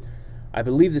years. I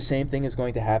believe the same thing is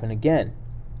going to happen again.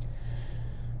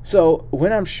 So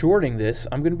when I'm shorting this,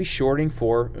 I'm going to be shorting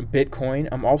for Bitcoin.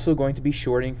 I'm also going to be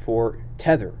shorting for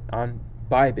Tether on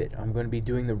Bybit. I'm going to be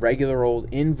doing the regular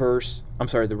old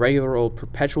the regular old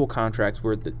perpetual contracts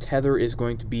where the Tether is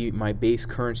going to be my base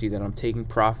currency that I'm taking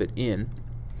profit in.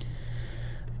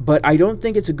 But I don't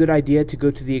think it's a good idea to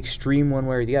go to the extreme one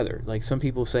way or the other. Like some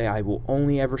people say, I will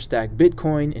only ever stack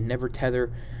Bitcoin and never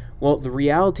Tether. Well, the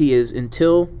reality is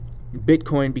until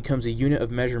Bitcoin becomes a unit of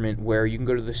measurement where you can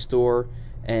go to the store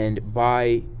and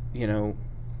buy, you know,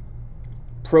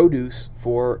 produce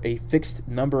for a fixed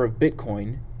number of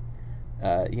Bitcoin,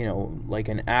 you know, like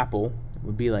an apple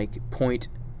would be like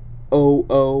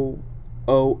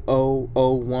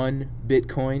 0.000001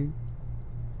 Bitcoin.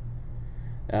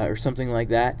 Or something like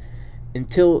that,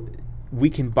 until we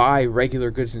can buy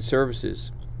regular goods and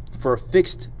services for a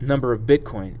fixed number of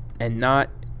Bitcoin and not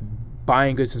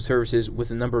buying goods and services with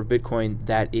a number of Bitcoin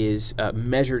that is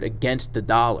measured against the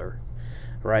dollar,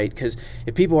 right? Because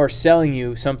if people are selling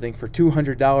you something for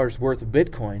 $200 worth of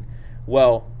Bitcoin,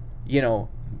 well, you know,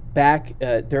 back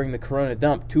during the Corona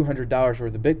dump, $200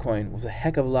 worth of Bitcoin was a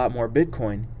heck of a lot more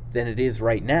Bitcoin than it is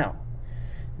right now.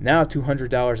 Now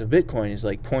 $200 of Bitcoin is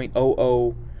like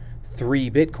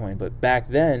 0.003 Bitcoin, but back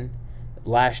then,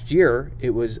 last year,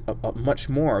 it was a much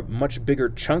bigger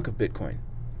chunk of Bitcoin.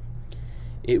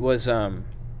 It was, you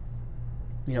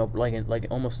know, like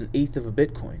almost an eighth of a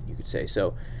Bitcoin, you could say.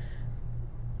 So,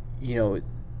 you know,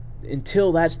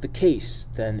 until that's the case,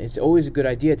 then it's always a good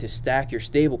idea to stack your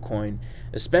stable coin,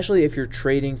 especially if you're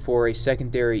trading for a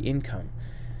secondary income.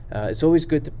 It's always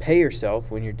good to pay yourself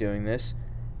when you're doing this,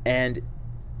 and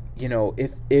you know,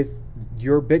 if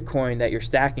your Bitcoin that you're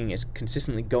stacking is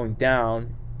consistently going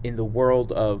down in the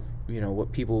world of, you know,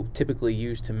 what people typically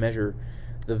use to measure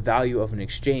the value of an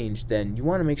exchange, then you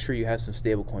want to make sure you have some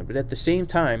stable coin. But at the same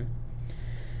time,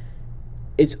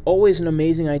 it's always an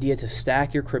amazing idea to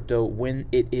stack your crypto when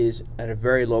it is at a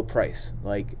very low price.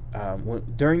 Like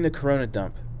during the Corona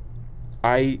dump,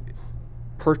 I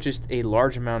purchased a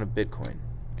large amount of Bitcoin.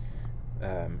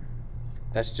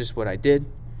 That's just what I did,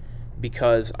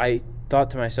 because I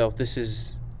thought to myself, this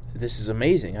is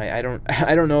amazing. I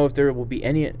don't know if there will be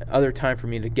any other time for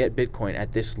me to get Bitcoin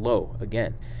at this low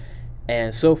again.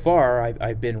 And so far,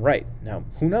 I've been right. Now,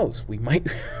 who knows? We might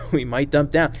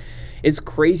dump down. It's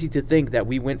crazy to think that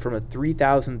we went from a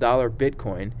 $3,000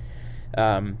 Bitcoin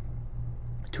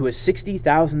to a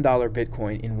 $60,000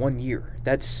 Bitcoin in 1 year.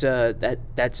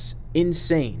 That's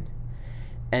insane.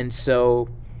 And so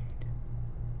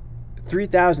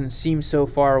 3,000 seems so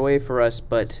far away for us,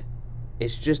 but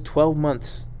it's just 12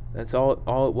 months. That's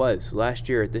all it was. Last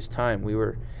year at this time, we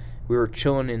were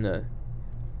chilling in the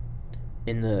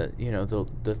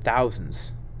the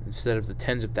thousands instead of the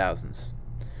tens of thousands.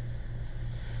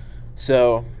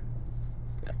 So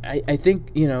I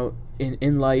think,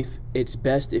 in life, it's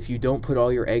best if you don't put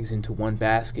all your eggs into one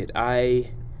basket. I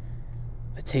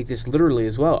take this literally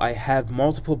as well. I have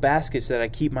multiple baskets that I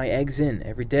keep my eggs in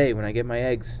every day when I get my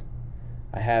eggs.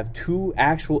 I have 2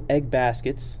 actual egg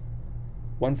baskets,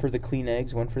 one for the clean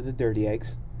eggs, one for the dirty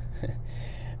eggs.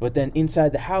 But then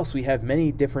inside the house, we have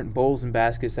many different bowls and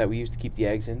baskets that we use to keep the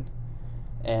eggs in.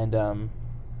 And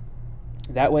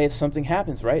that way, if something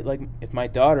happens, right? Like if my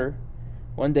daughter,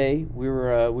 one day we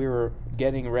were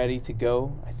getting ready to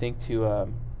go, I think to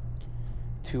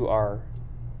our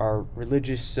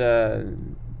religious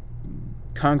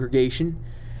congregation,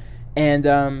 and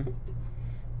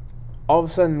all of a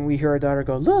sudden we hear our daughter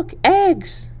go, "Look,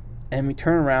 eggs!" And we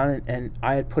turn around, and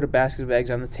I had put a basket of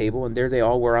eggs on the table, and there they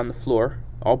all were on the floor,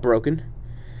 all broken.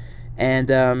 And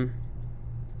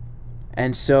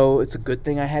so it's a good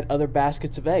thing I had other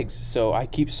baskets of eggs. So I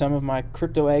keep some of my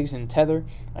crypto eggs in Tether.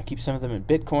 I keep some of them in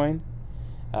Bitcoin.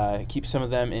 I keep some of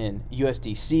them in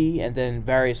USDC, and then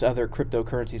various other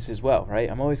cryptocurrencies as well, right?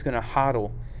 I'm always going to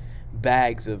hodl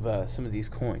bags of some of these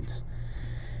coins.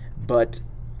 But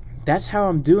that's how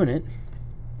I'm doing it.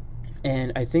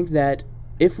 And I think that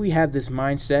if we have this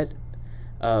mindset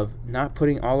of not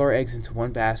putting all our eggs into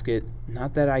one basket,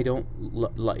 not that I don't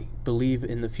believe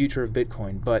in the future of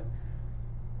Bitcoin, but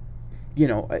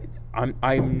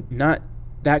I'm not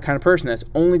that kind of person that's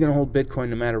only going to hold Bitcoin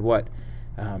no matter what,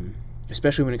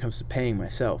 especially when it comes to paying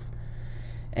myself.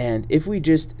 And if we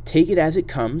just take it as it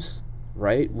comes,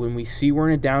 right? When we see we're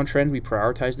in a downtrend, we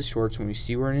prioritize the shorts. When we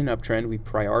see we're in an uptrend, we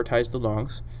prioritize the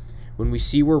longs. When we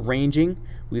see we're ranging,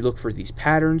 we look for these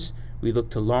patterns. We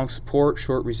look to long support,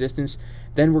 short resistance.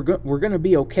 Then we're going to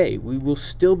be okay. We will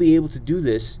still be able to do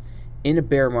this in a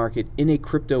bear market, in a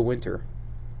crypto winter.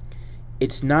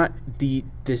 It's not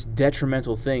this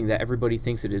detrimental thing that everybody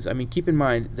thinks it is. I mean, keep in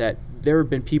mind that there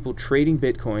have been people trading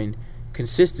Bitcoin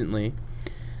consistently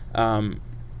on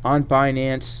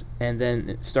Binance, and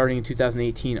then starting in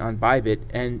 2018 on Bybit,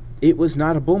 and it was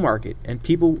not a bull market. And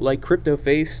people like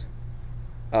CryptoFace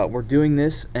were doing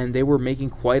this, and they were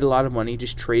making quite a lot of money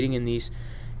just trading in these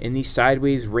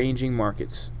sideways ranging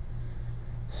markets.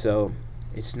 So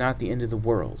it's not the end of the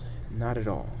world, not at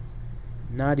all,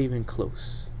 not even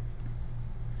close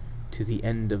to the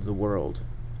end of the world.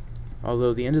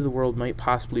 Although the end of the world might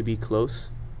possibly be close,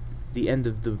 the end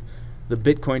of the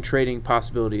Bitcoin trading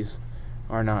possibilities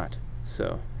are not.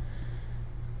 So,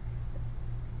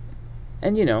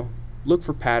 and look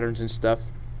for patterns and stuff.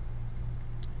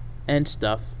 I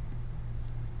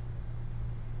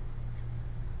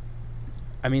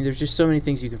mean, there's just so many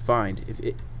things you can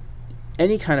find.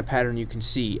 Any kind of pattern you can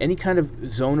see, any kind of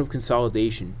zone of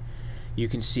consolidation you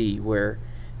can see where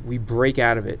we break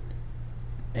out of it,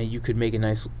 and you could make a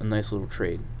nice little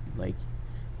trade. Like,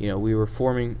 we were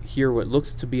forming here what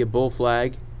looks to be a bull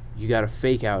flag. You got a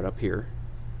fake out up here.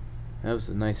 That was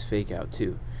a nice fake out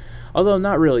too. Although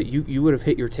not really. You would have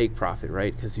hit your take profit,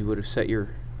 right? Because you would have set your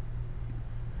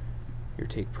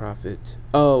take profit.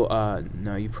 Oh,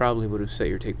 no, you probably would have set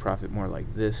your take profit more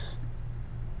like this.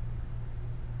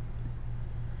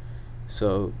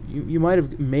 So you might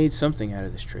have made something out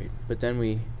of this trade, but then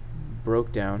we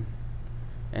broke down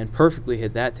and perfectly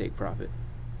hit that take profit.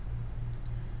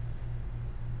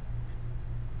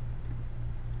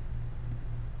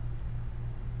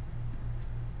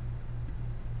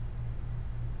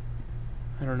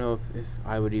 I don't know if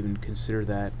I would even consider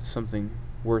that something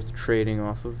worth trading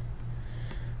off of.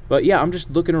 But yeah, I'm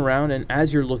just looking around, and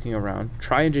as you're looking around,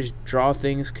 try and just draw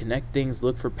things, connect things,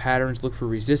 look for patterns, look for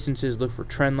resistances, look for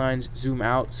trend lines, zoom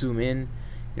out, zoom in.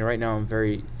 Right now I'm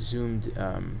very zoomed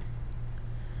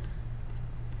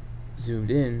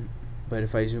in, but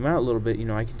if I zoom out a little bit,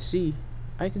 I can see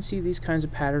these kinds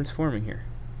of patterns forming here.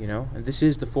 you know, and this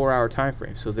is the 4-hour time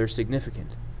frame, so they're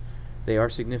significant. They are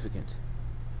significant.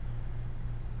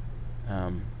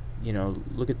 You know,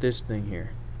 look at this thing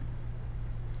here.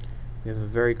 We have a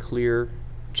very clear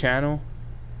channel,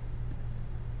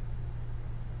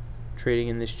 trading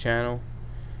in this channel,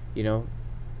 you know,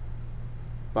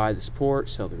 buy the support,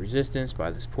 sell the resistance,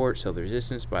 buy the support, sell the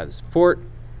resistance, buy the support.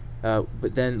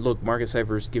 But then look, Market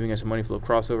Cipher is giving us a money flow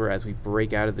crossover as we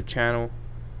break out of the channel.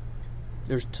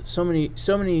 There's so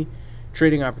many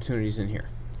trading opportunities in here,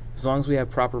 as long as we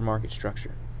have proper market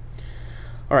structure.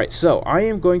 All right, so I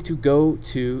am going to go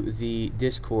to the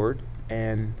Discord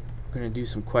and I'm going to do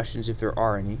some questions if there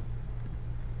are any.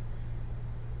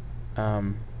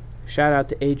 Shout out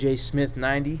to AJ Smith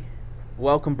 90.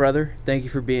 Welcome, brother. Thank you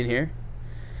for being here.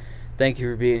 Thank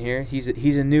you for being here. He's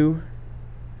a new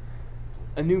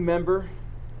member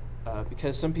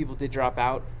because some people did drop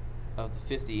out of the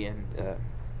 50, and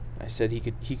I said he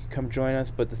could come join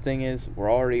us. But the thing is, we're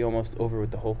already almost over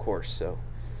with the whole course, so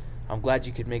I'm glad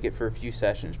you could make it for a few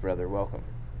sessions, brother. Welcome.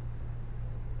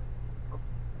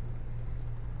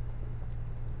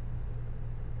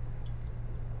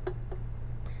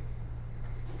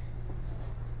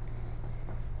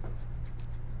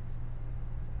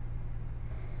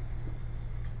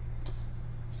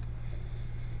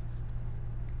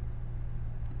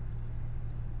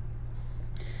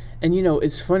 And you know,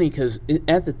 it's funny because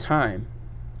at the time,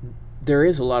 there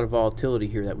is a lot of volatility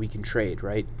here that we can trade,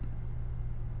 right?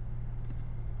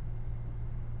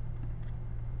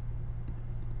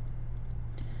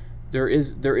 There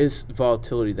is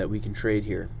volatility that we can trade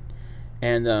here,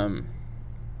 and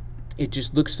it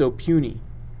just looks so puny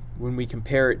when we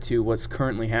compare it to what's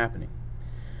currently happening.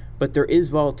 But there is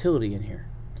volatility in here,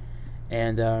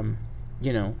 and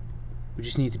you know, we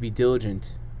just need to be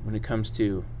diligent when it comes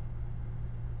to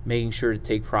making sure to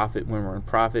take profit when we're in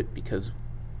profit, because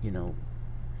you know,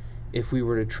 if we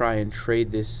were to try and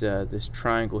trade this this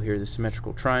triangle here, this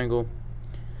symmetrical triangle,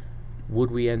 would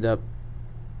we end up,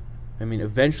 I mean,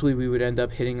 eventually we would end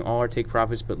up hitting all our take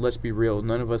profits, but let's be real,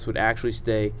 none of us would actually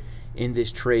stay in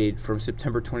this trade from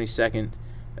September 22nd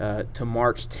to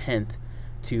March 10th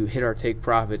to hit our take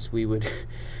profits. We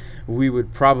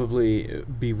would probably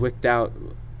be wicked out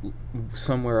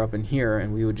somewhere up in here,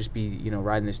 and we would just be, you know,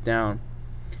 riding this down.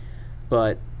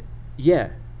 But yeah,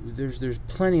 there's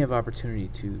plenty of opportunity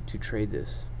to trade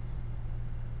this.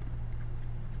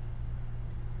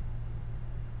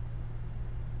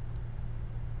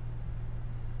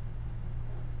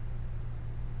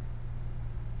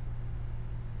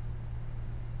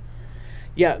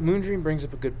 Yeah, Moondream brings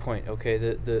up a good point. Okay,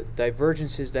 the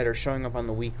divergences that are showing up on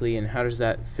the weekly, and how does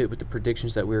that fit with the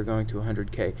predictions that we are going to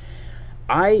 100K?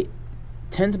 I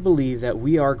tend to believe that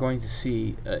we are going to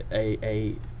see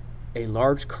a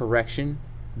large correction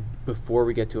before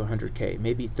we get to 100K,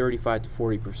 maybe 35 to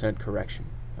 40% correction.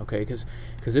 Okay, because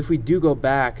if we do go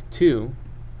back to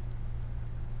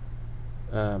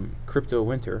crypto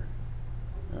winter,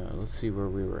 let's see where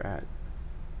we were at.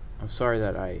 I'm sorry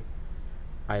that I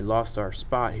lost our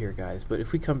spot here, guys, but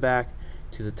if we come back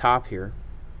to the top here,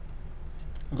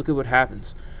 look at what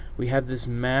happens. We have this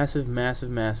massive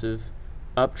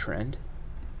uptrend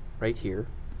right here,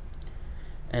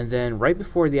 and then right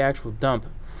before the actual dump,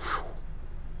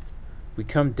 we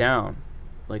come down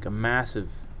like a massive,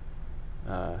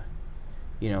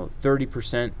 you know,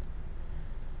 30%,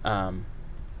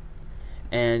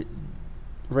 and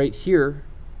right here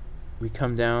we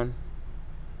come down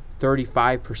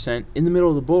 35% in the middle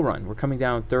of the bull run. We're coming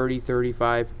down 30,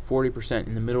 35, 40%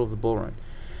 in the middle of the bull run.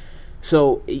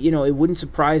 So, you know, it wouldn't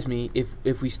surprise me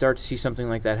if we start to see something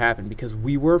like that happen, because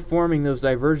we were forming those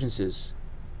divergences,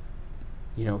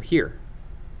 you know, here,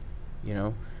 you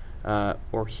know,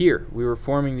 or here. We were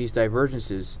forming these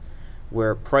divergences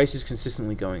where price is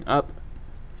consistently going up,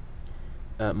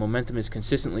 momentum is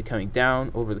consistently coming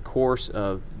down over the course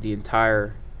of the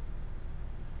entire,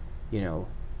 you know,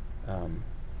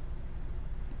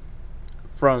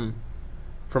 from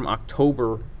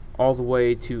October all the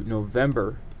way to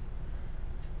November,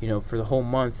 you know, for the whole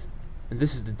month. And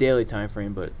this is the daily time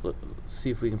frame, but let's see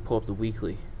if we can pull up the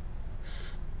weekly.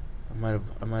 I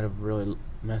might have really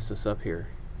messed this up here.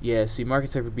 Yeah, see, Market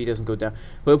Cipher B doesn't go down,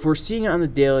 but if we're seeing it on the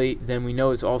daily, then we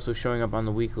know it's also showing up on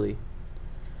the weekly.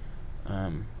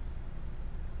 Now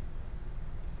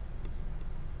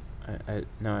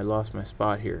I lost my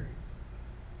spot here.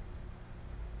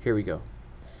 Here we go.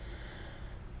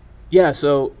 Yeah,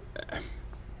 so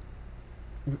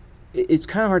it's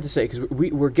kind of hard to say, because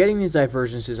we're getting these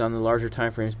divergences on the larger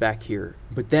time frames back here,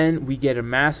 but then we get a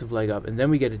massive leg up, and then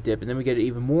we get a dip, and then we get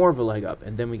even more of a leg up,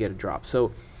 and then we get a drop.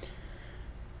 So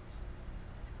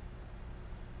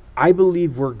I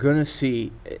believe we're gonna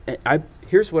see.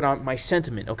 Here's what my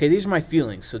sentiment. Okay, these are my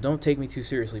feelings, so don't take me too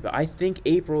seriously. But I think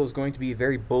April is going to be a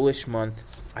very bullish month.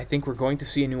 I think we're going to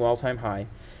see a new all-time high,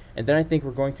 and then I think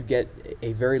we're going to get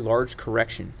a very large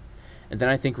correction, and then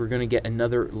I think we're going to get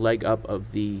another leg up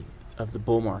of the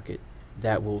bull market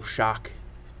that will shock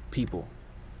people.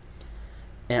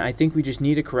 And I think we just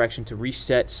need a correction to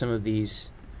reset some of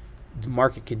these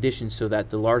market conditions so that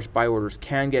the large buy orders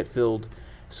can get filled,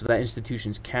 so that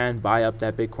institutions can buy up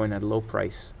that Bitcoin at a low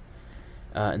price,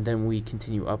 and then we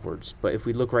continue upwards. But if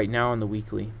we look right now on the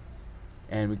weekly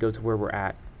and we go to where we're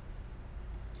at,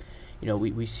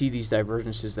 we see these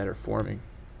divergences that are forming.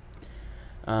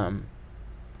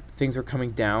 Things are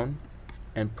coming down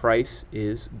and price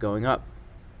is going up.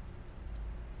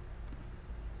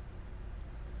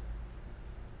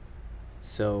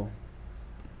 So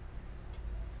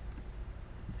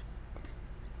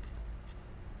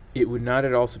it would not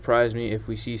at all surprise me if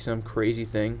we see some crazy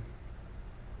thing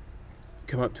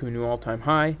come up to a new all-time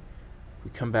high, we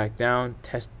come back down,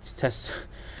 test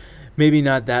maybe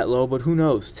not that low, but who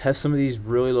knows, test some of these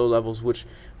really low levels which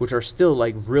are still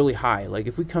like really high. Like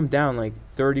if we come down like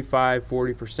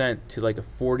 35-40% to like a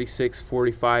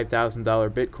 $45,000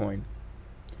 Bitcoin,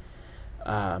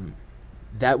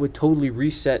 that would totally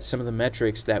reset some of the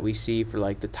metrics that we see for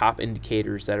like the top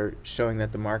indicators that are showing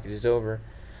that the market is over.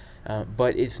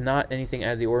 But it's not anything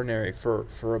out of the ordinary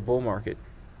for a bull market,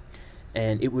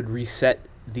 and it would reset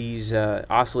these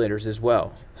oscillators as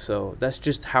well. So that's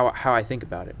just how I think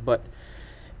about it. But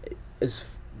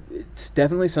it's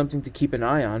definitely something to keep an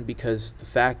eye on, because the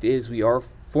fact is we are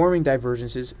forming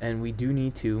divergences, and we do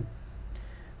need to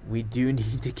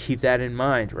keep that in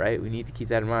mind, right? We need to keep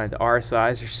that in mind. The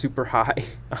RSIs are super high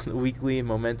on the weekly, and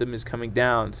momentum is coming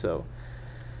down. So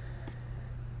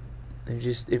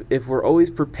just if we're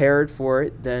always prepared for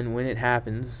it, then when it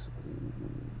happens,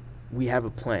 we have a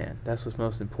plan. That's what's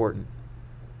most important.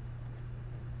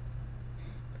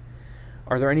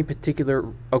 Are there any particular...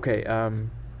 Okay,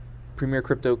 Premier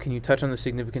Crypto, can you touch on the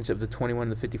significance of the 21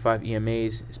 and the 55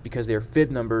 EMAs? It's because they are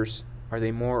fib numbers. Are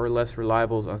they more or less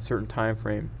reliable on a certain time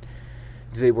frame?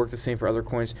 Do they work the same for other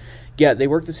coins? Yeah, they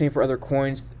work the same for other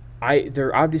coins.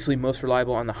 They're obviously most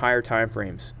reliable on the higher time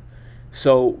frames.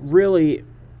 So really,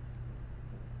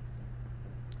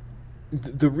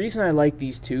 the reason I like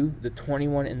these two, the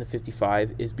 21 and the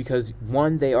 55, is because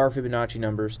one, they are Fibonacci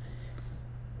numbers,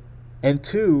 and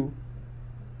two,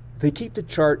 they keep the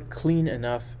chart clean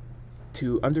enough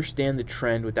to understand the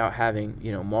trend without having,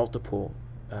 multiple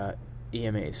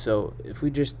EMAs. So if we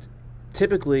just,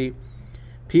 typically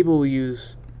people will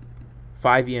use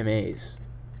 5 EMAs,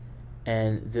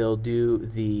 and they'll do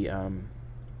the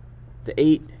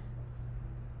 8,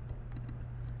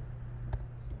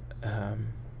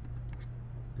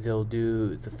 they'll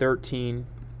do the 13,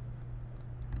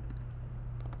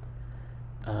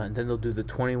 and then they'll do the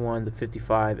 21, the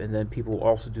 55, and then people will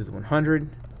also do the 100,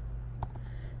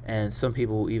 and some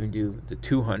people will even do the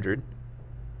 200.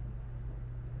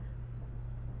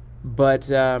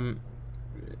 But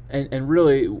and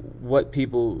really what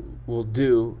people will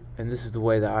do, and this is the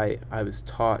way that I was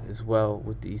taught as well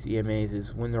with these EMAs,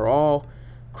 is when they're all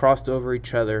crossed over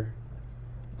each other,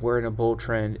 we're in a bull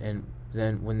trend, and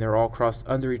then when they're all crossed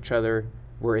under each other,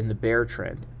 we're in the bear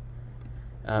trend.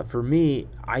 For me,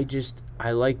 I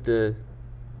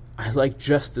like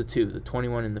just the two, the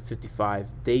 21 and the 55.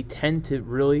 They tend to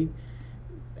really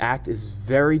act as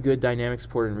very good dynamic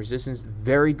support and resistance,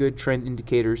 very good trend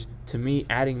indicators. To me,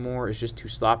 adding more is just too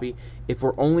sloppy. If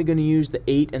we're only going to use the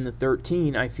 8 and the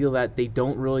 13, I feel that they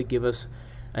don't really give us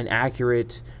an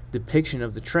accurate depiction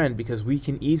of the trend, because we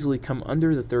can easily come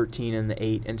under the 13 and the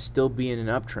 8 and still be in an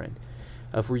uptrend.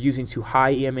 If we're using too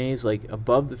high EMAs, like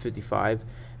above the 55,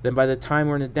 then by the time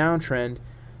we're in a downtrend,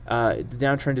 the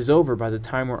downtrend is over by the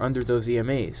time we're under those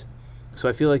EMAs. So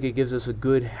I feel like it gives us a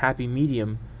good happy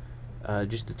medium,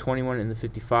 just the 21 and the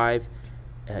 55.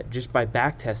 Just by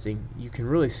back testing, you can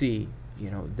really see,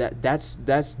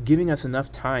 that's giving us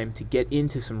enough time to get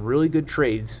into some really good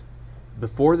trades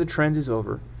before the trend is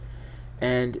over.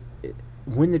 And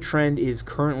when the trend is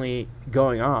currently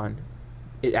going on,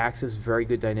 it acts as very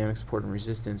good dynamic support and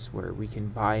resistance, where we can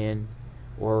buy in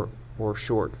or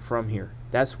short from here.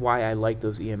 That's why I like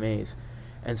those EMAs.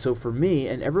 And so for me,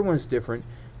 and everyone's different,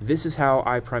 this is how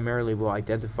I primarily will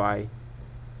identify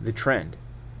the trend,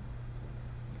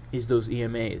 is those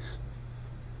EMAs.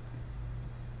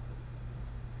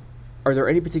 Are there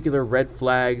any particular red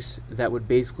flags that would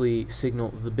basically signal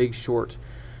the big short?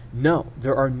 No,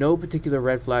 there are no particular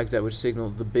red flags that would signal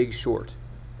the big short.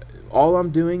 All I'm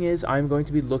doing is I'm going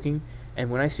to be looking,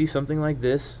 and when I see something like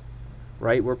this,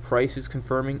 right, where price is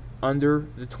confirming under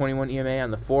the 21 EMA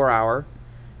on the 4-hour,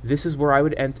 this is where I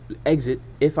would exit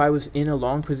if I was in a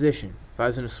long position. If I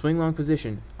was in a swing long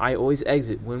position, I always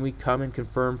exit when we come and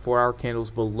confirm 4-hour candles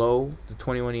below the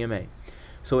 21 EMA.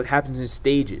 So it happens in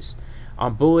stages.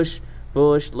 I'm bullish,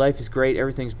 life is great,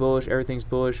 everything's bullish,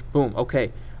 boom,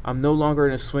 okay. I'm no longer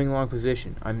in a swing long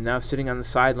position. I'm now sitting on the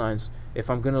sidelines. If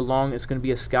I'm going to long, it's going to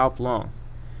be a scalp long.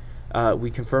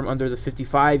 We confirm under the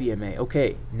 55 EMA.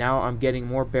 Okay, now I'm getting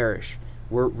more bearish.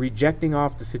 We're rejecting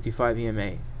off the 55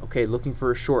 EMA. Okay, looking for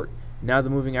a short. Now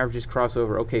the moving averages cross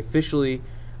over. Okay, officially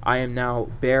I am now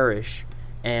bearish,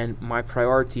 and my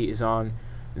priority is on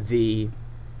the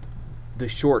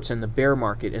shorts and the bear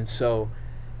market. And so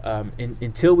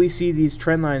until we see these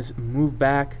trend lines move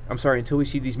back, until we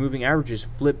see these moving averages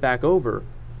flip back over,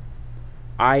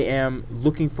 I am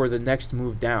looking for the next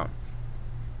move down.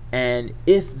 And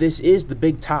if this is the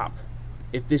big top,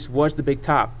 if this was the big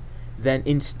top, then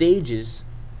in stages,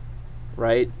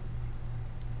 right,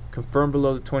 confirm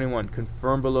below the 21,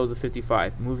 confirm below the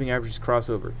 55, moving averages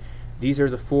crossover. These are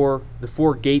the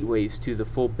four gateways to the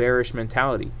full bearish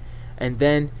mentality. And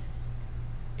then,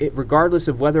 regardless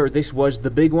of whether this was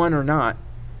the big one or not,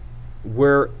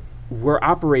 we're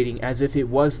operating as if it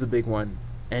was the big one.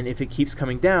 And if it keeps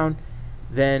coming down,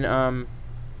 then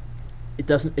it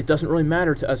doesn't really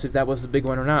matter to us if that was the big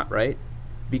one or not, right?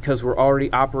 Because we're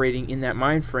already operating in that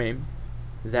mind frame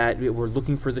that we're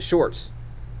looking for the shorts.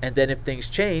 And then if things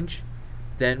change,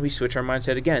 then we switch our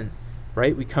mindset again,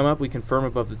 right? We come up, we confirm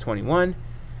above the 21,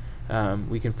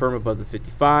 we confirm above the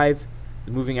 55,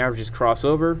 the moving averages cross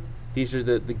over. These are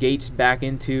the gates back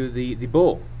into the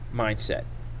bull mindset.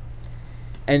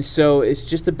 And so it's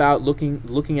just about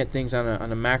looking at things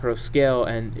on a macro scale,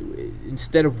 and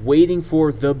instead of waiting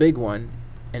for the big one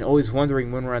and always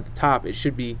wondering when we're at the top, it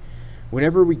should be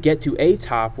whenever we get to a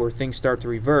top where things start to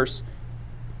reverse,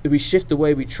 we shift the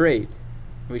way we trade.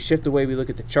 We shift the way we look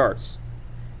at the charts,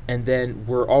 and then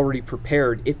we're already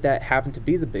prepared. If that happened to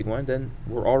be the big one, then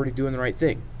we're already doing the right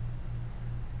thing.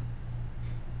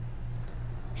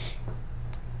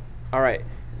 All right,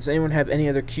 does anyone have any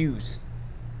other cues?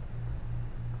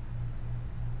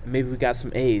 Maybe we got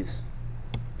some A's,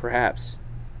 perhaps.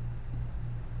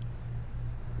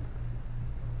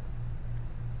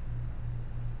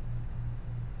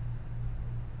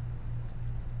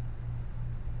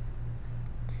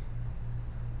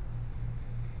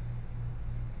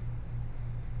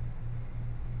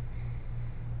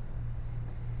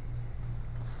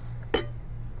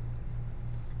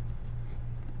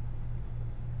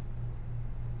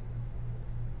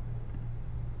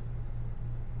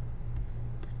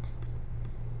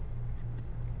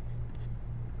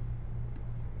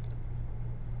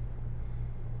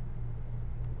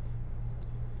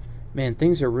 Man,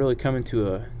 things are really coming to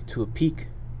a peak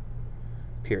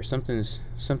up here. Something's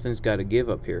got to give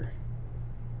up here.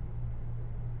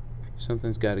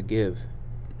 Something's got to give.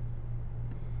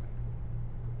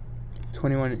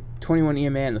 21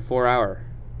 EMA in the 4-hour,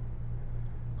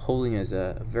 holding as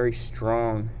a very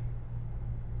strong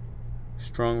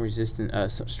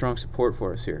resistance, strong support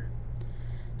for us here.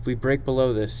 If we break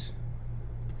below this,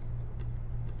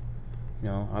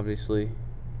 obviously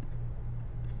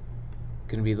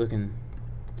going to be looking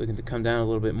to come down a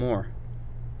little bit more.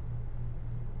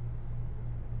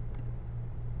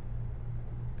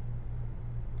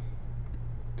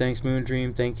 Thanks,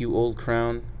 Moondream. Thank you, Old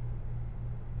Crown.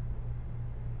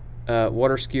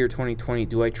 Water Skier 2020.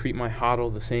 Do I treat my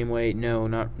HODL the same way? No,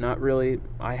 not really.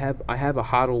 I have a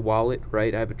HODL wallet,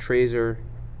 right? I have a Trezor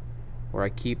where I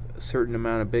keep a certain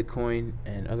amount of Bitcoin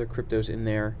and other cryptos in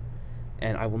there,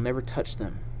 and I will never touch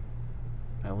them.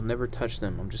 I will never touch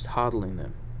them. I'm just hodling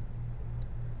them.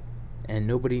 And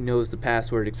nobody knows the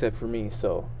password except for me,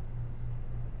 so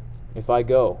if I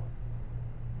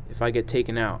get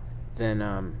taken out,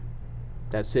 then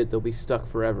that's it. They'll be stuck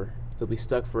forever. They'll be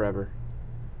stuck forever.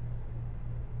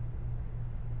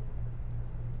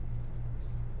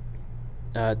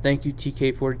 Thank you,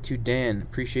 TK42 Dan.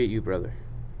 Appreciate you, brother.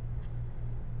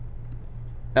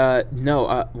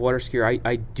 No, Water Skier,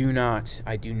 I do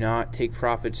not take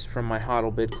profits from my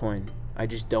HODL Bitcoin. I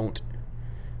just don't.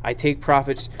 I take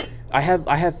profits. I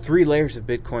have 3 layers of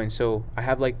Bitcoin, so I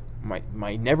have like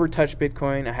my never touch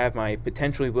Bitcoin, I have my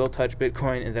potentially will touch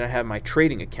Bitcoin, and then I have my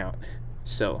trading account.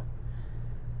 So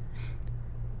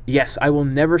yes, I will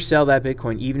never sell that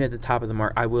Bitcoin even at the top of the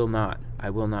market. I will not.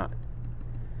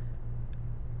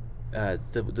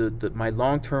 My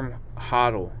long-term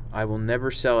HODL, I will never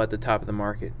sell at the top of the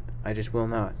market. I just will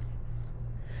not.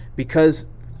 Because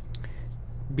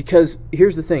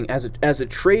here's the thing, as a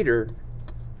trader,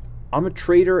 I'm a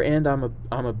trader and I'm a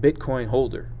Bitcoin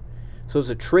holder. So as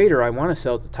a trader, I want to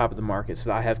sell at the top of the market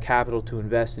so that I have capital to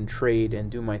invest and trade and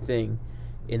do my thing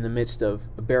in the midst of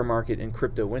a bear market and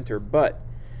crypto winter. But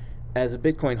as a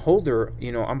Bitcoin holder,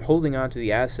 I'm holding on to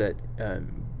the asset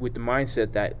with the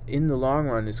mindset that in the long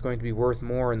run it's going to be worth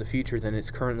more in the future than it's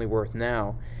currently worth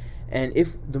now. And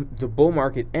if the bull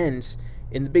market ends,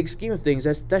 in the big scheme of things,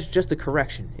 that's just a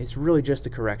correction. It's really just a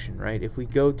correction, right? If we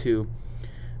go to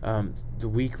the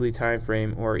weekly time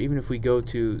frame, or even if we go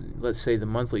to, let's say, the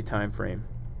monthly time frame,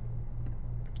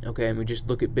 okay, and we just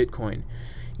look at Bitcoin,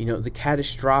 the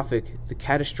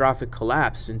catastrophic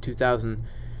collapse in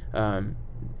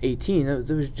 2018,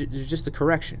 there's just a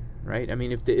correction, right? I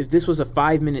mean, if this was a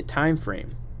 5-minute time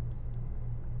frame,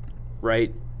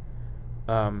 right,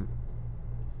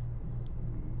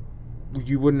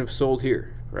 you wouldn't have sold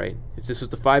here, right? If this was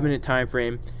the 5-minute time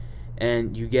frame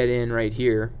and you get in right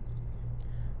here,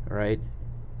 right,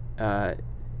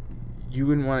 you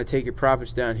wouldn't want to take your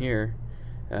profits down here.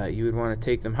 You would want to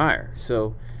take them higher.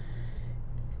 So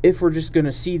if we're just going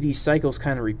to see these cycles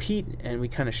kind of repeat and we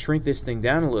kind of shrink this thing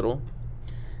down a little,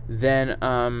 then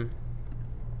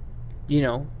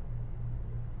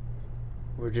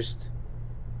we're just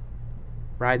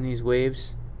riding these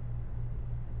waves,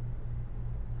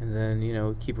 and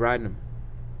then keep riding them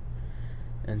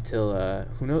until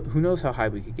who knows how high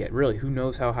we could get. Really, who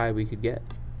knows how high we could get?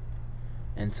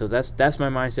 And so that's my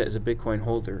mindset as a Bitcoin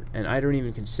holder, and I don't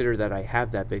even consider that I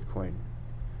have that Bitcoin.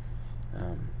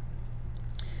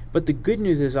 But the good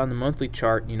news is, on the monthly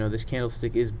chart, this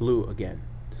candlestick is blue again.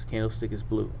 This candlestick is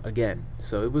blue again.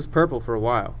 So it was purple for a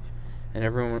while, and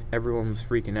everyone was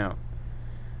freaking out.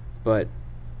 But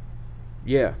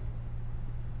yeah,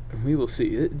 we will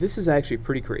see. This is actually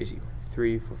pretty crazy.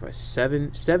 3, 4, 5,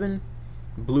 7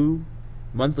 blue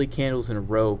monthly candles in a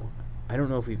row. I don't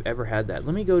know if we've ever had that.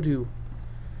 Let me go to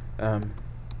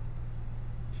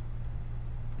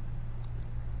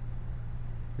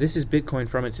this is Bitcoin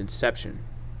from its inception,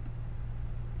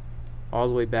 all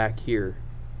the way back here,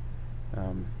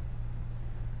 when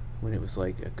it was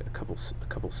like a couple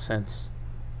cents.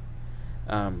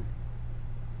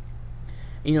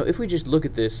 If we just look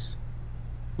at this,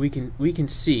 we can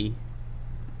see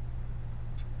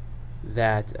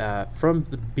that from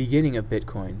the beginning of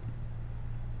Bitcoin,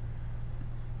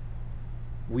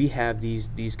 we have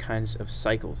these kinds of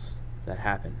cycles that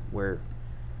happen where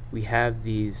we have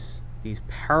these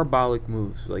parabolic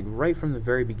moves, like right from the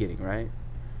very beginning, right?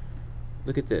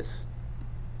 Look at this.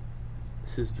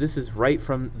 This is right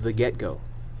from the get-go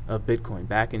of Bitcoin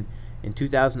back in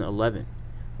 2011,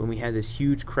 when we had this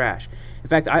huge crash. In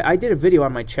fact, I did a video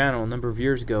on my channel a number of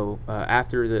years ago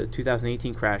after the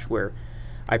 2018 crash, where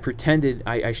I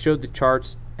showed the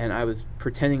charts, and I was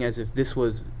pretending as if this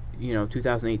was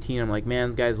 2018. I'm like,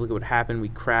 man, guys, look at what happened. We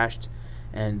crashed,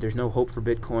 and there's no hope for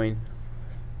Bitcoin.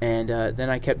 And then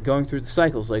I kept going through the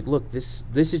cycles. Like, look, this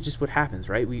is just what happens,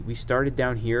 right? We started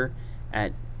down here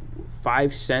at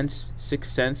 5 cents,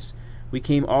 6 cents. We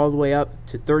came all the way up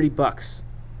to $30,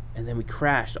 and then we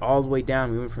crashed all the way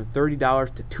down. We went from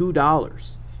 $30 to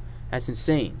 $2. That's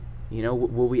insane.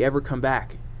 Will we ever come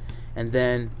back? And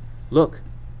then look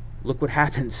what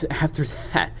happens after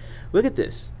that. Look at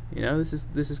this.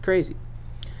 This is crazy.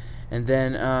 And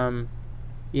then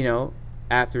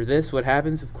after this, what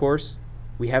happens? Of course,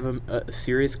 we have a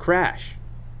serious crash,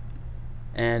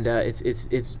 and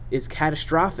it's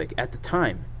catastrophic at the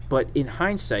time. But in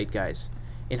hindsight, guys,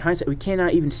 we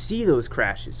cannot even see those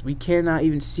crashes. We cannot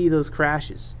even see those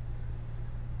crashes.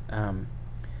 And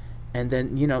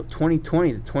then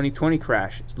 2020, the 2020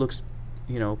 crash looks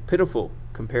pitiful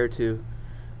compared to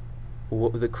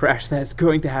the crash that's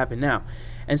going to happen now.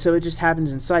 And so it just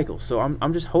happens in cycles. So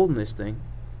I'm just holding this thing,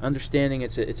 understanding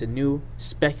it's a new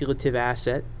speculative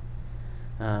asset.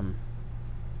 But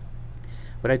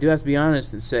I do have to be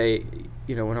honest and say,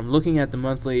 when I'm looking at the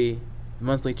monthly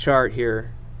chart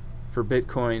here for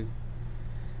Bitcoin,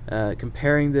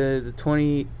 comparing the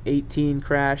 2018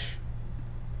 crash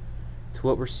to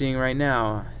what we're seeing right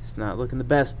now, it's not looking the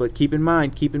best. But keep in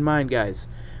mind, guys,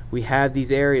 we have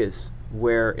these areas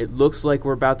where it looks like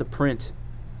we're about to print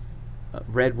a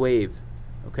red wave,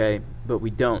 okay, but we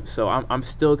don't. So I'm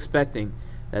still expecting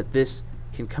that this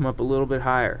can come up a little bit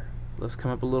higher. Let's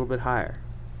come up a little bit higher.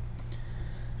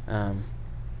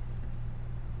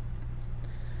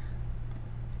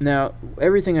 Now,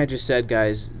 everything I just said,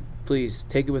 guys, please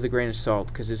take it with a grain of salt,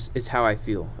 because it's how I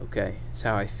feel, okay? It's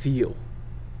how I feel.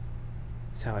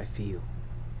 It's how I feel.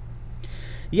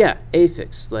 Yeah,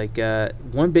 affix. Like,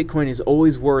 1 Bitcoin is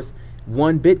always worth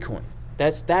 1 Bitcoin.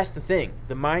 That's the thing.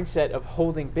 The mindset of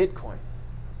holding Bitcoin.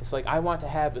 It's like, I want to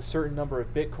have a certain number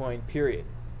of Bitcoin, period.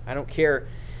 I don't care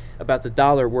about the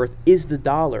dollar worth. Is the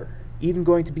dollar even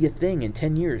going to be a thing in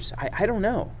 10 years? I don't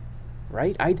know,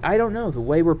 right? I don't know. The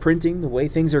way we're printing, the way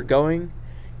things are going,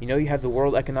 you know, you have the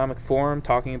World Economic Forum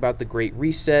talking about the Great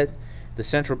Reset, the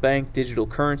central bank digital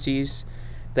currencies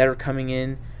that are coming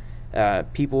in.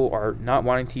 People are not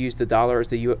wanting to use the dollar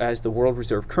as the world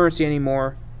reserve currency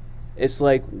anymore. It's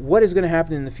like, what is going to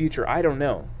happen in the future? I don't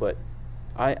know. But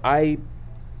I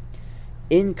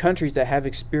in countries that have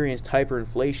experienced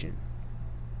hyperinflation,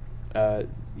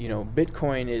 you know,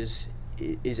 Bitcoin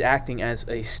is acting as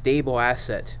a stable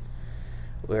asset.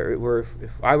 Where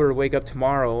if I were to wake up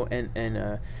tomorrow and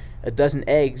a dozen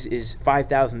eggs is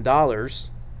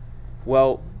 $5,000,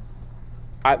 well,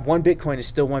 one Bitcoin is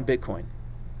still one Bitcoin.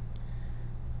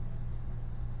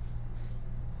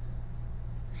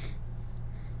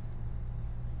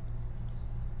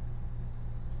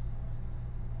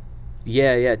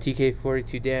 Yeah,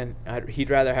 TK42 Dan,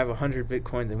 he'd rather have 100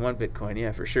 Bitcoin than one Bitcoin,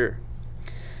 yeah, for sure.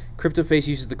 CryptoFace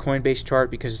uses the Coinbase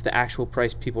chart because it's the actual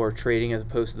price people are trading as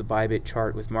opposed to the Bybit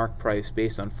chart with mark price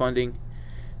based on funding.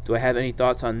 Do I have any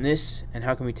thoughts on this, and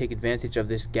how can we take advantage of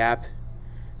this gap?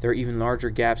 There are even larger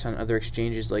gaps on other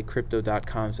exchanges like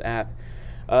Crypto.com's app.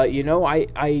 You know,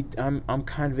 I'm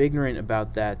kind of ignorant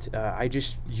about that. I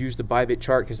just use the Bybit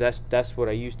chart because that's what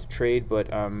I use to trade, but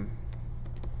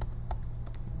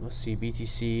let's see,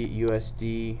 BTC,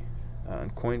 USD, on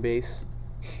Coinbase.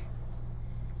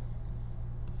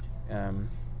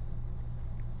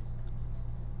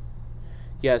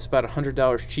 Yeah, it's about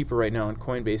 $100 cheaper right now on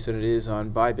Coinbase than it is on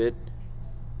Bybit.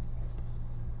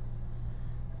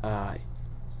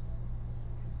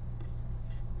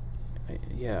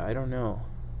 Yeah, I don't know.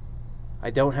 I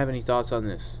don't have any thoughts on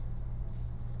this.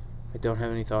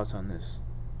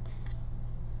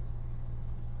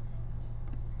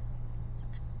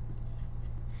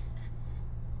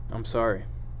 I'm sorry.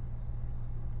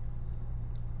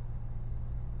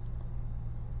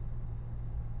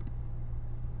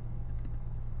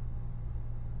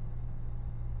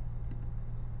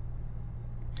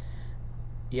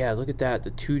 Yeah, look at that,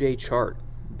 the 2-day chart.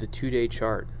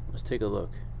 Let's take a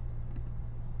look.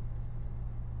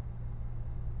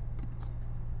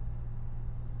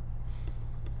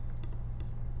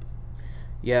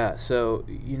 Yeah, so,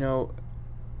 you know,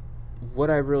 what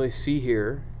I really see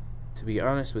here, to be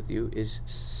honest with you, is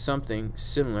something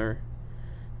similar,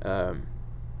 and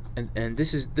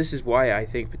this is why I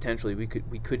think potentially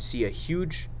we could see a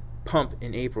huge pump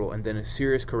in April and then a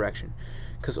serious correction,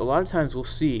 because a lot of times we'll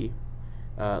see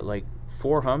like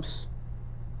 4 humps,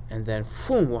 and then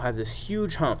boom, we'll have this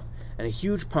huge hump and a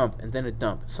huge pump and then a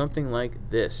dump, something like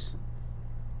this.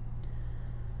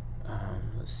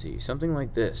 Let's see, something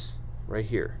like this right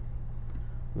here.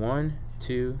 1,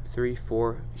 2, 3,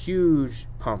 4, huge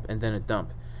pump and then a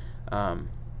dump.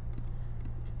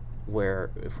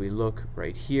 Where if we look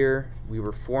right here, we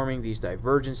were forming these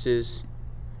divergences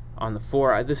on the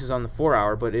 4. This is on the 4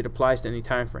 hour, but it applies to any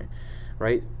time frame,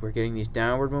 right? We're getting these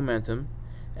downward momentum,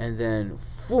 and then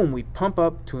boom, we pump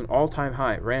up to an all-time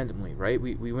high randomly, right?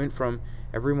 We went from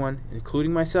everyone,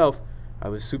 including myself. I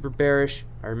was super bearish.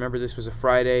 I remember this was a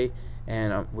Friday,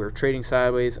 and we were trading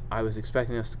sideways. I was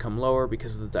expecting us to come lower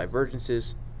because of the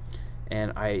divergences,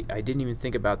 and I didn't even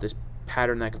think about this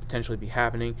pattern that could potentially be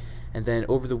happening. And then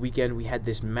over the weekend, we had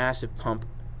this massive pump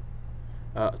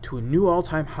to a new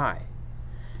all-time high.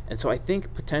 And so I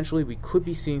think potentially we could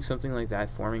be seeing something like that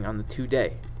forming on the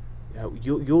 2-day.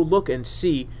 You'll look and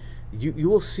see, you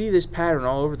will see this pattern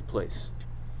all over the place.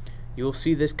 You will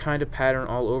see this kind of pattern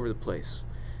all over the place.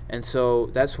 And so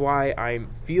that's why I'm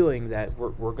feeling that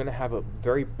we're going to have a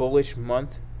very bullish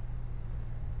month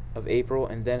of April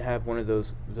and then have one of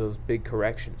those big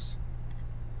corrections.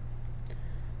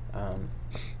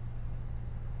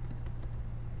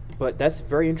 But that's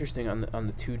very interesting on the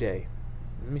 2-day.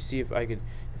 Let me see if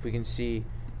we can see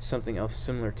something else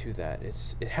similar to that.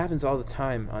 It happens all the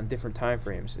time on different time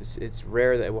frames. It's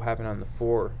rare that it will happen on the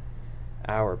 4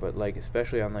 hour, but like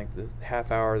especially on like the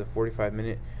half hour, the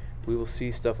 45-minute, we will see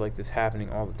stuff like this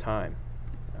happening all the time.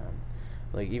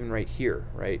 Like even right here,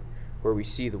 right, where we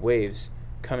see the waves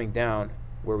coming down,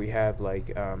 where we have like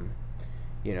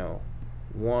you know,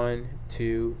 1,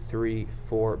 2, 3,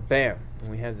 4, bam, and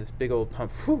we have this big old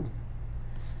pump. Whew.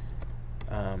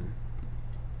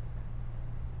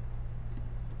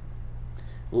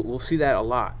 We'll see that a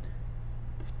lot,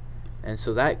 and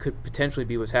so that could potentially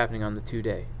be what's happening on the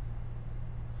 2-day.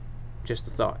 Just a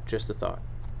thought. Just a thought.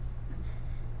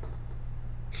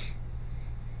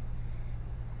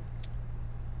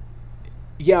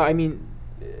 Yeah, I mean,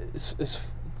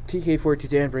 TK42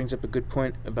 Dan brings up a good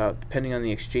point about depending on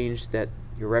the exchange that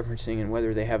you're referencing and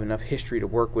whether they have enough history to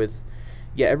work with.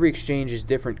 yeah, every exchange is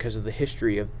different because of the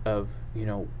history of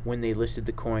when they listed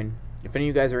the coin. If any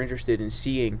of you guys are interested in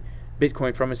seeing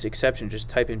Bitcoin from its inception, just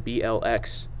type in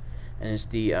BLX, and it's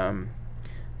the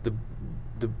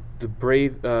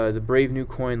brave new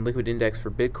coin liquid index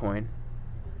for Bitcoin.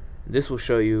 This will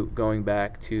show you going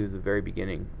back to the very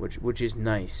beginning, which is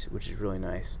nice, which is really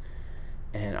nice.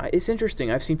 And it's interesting.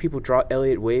 I've seen people draw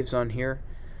Elliott waves on here,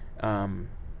 and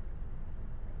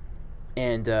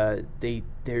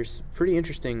there's pretty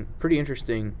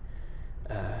interesting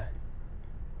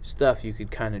stuff you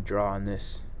could kind of draw on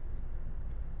this.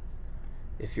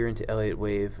 If you're into Elliott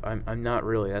wave, I'm not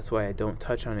really. That's why I don't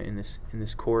touch on it in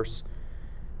this course.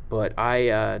 But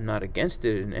I'm not against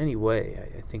it in any way.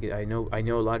 I think I know a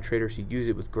lot of traders who use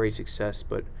it with great success,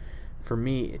 but for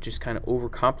me, it just kind of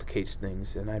overcomplicates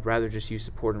things, and I'd rather just use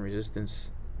support and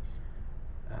resistance.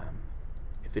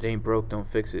 If it ain't broke, don't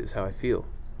fix it, is how I feel.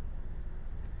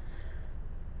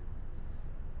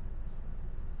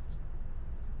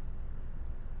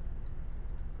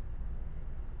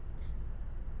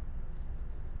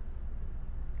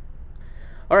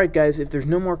 Alright guys, if there's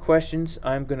no more questions,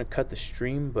 I'm going to cut the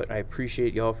stream, but I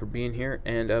appreciate y'all for being here.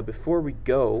 And before we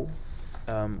go,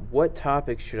 what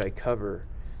topic should I cover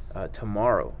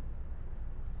tomorrow?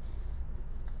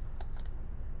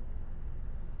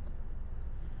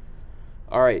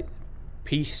 Alright,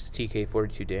 peace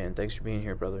TK42 Dan, thanks for being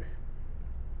here, brother.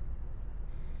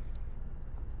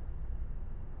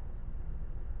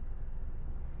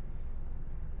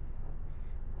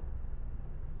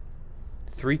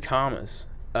 Three commas.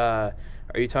 Are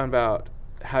you talking about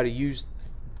how to use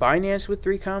Binance with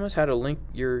 3 commas? How to link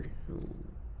your,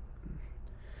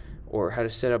 or how to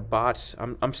set up bots?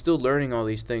 I'm still learning all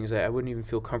these things. I wouldn't even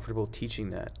feel comfortable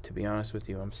teaching that, to be honest with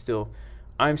you.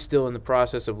 I'm still in the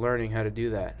process of learning how to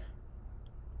do that.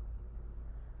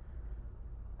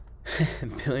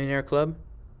 Billionaire Club?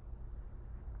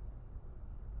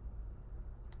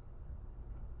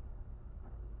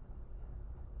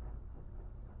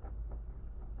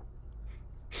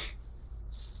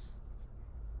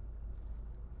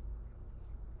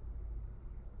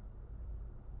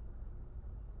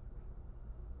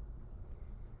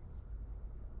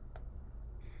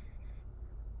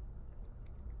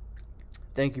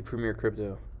 Thank you, Premier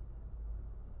Crypto.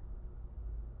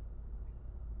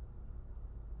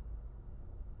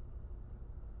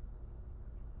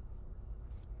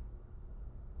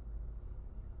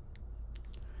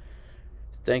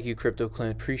 Thank you, Crypto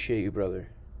Clan. Appreciate you, brother.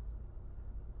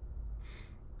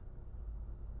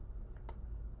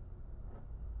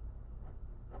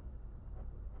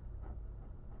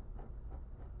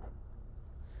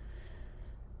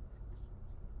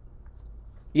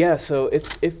 Yeah, so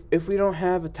if we don't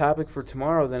have a topic for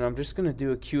tomorrow, then I'm just gonna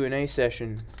do a Q&A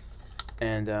session,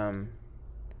 and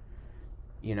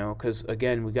because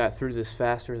again, we got through this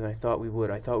faster than I thought we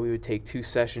would. I thought we would take 2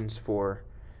 sessions for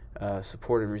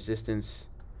support and resistance,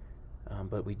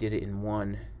 but we did it in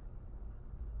 1.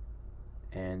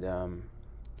 And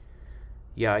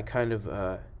yeah, I kind of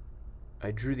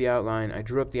I drew the outline. I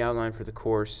drew up the outline for the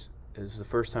course. It was the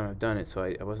first time I've done it, so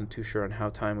I wasn't too sure on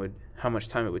how much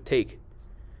time it would take.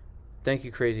 Thank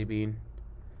you, Crazy Bean.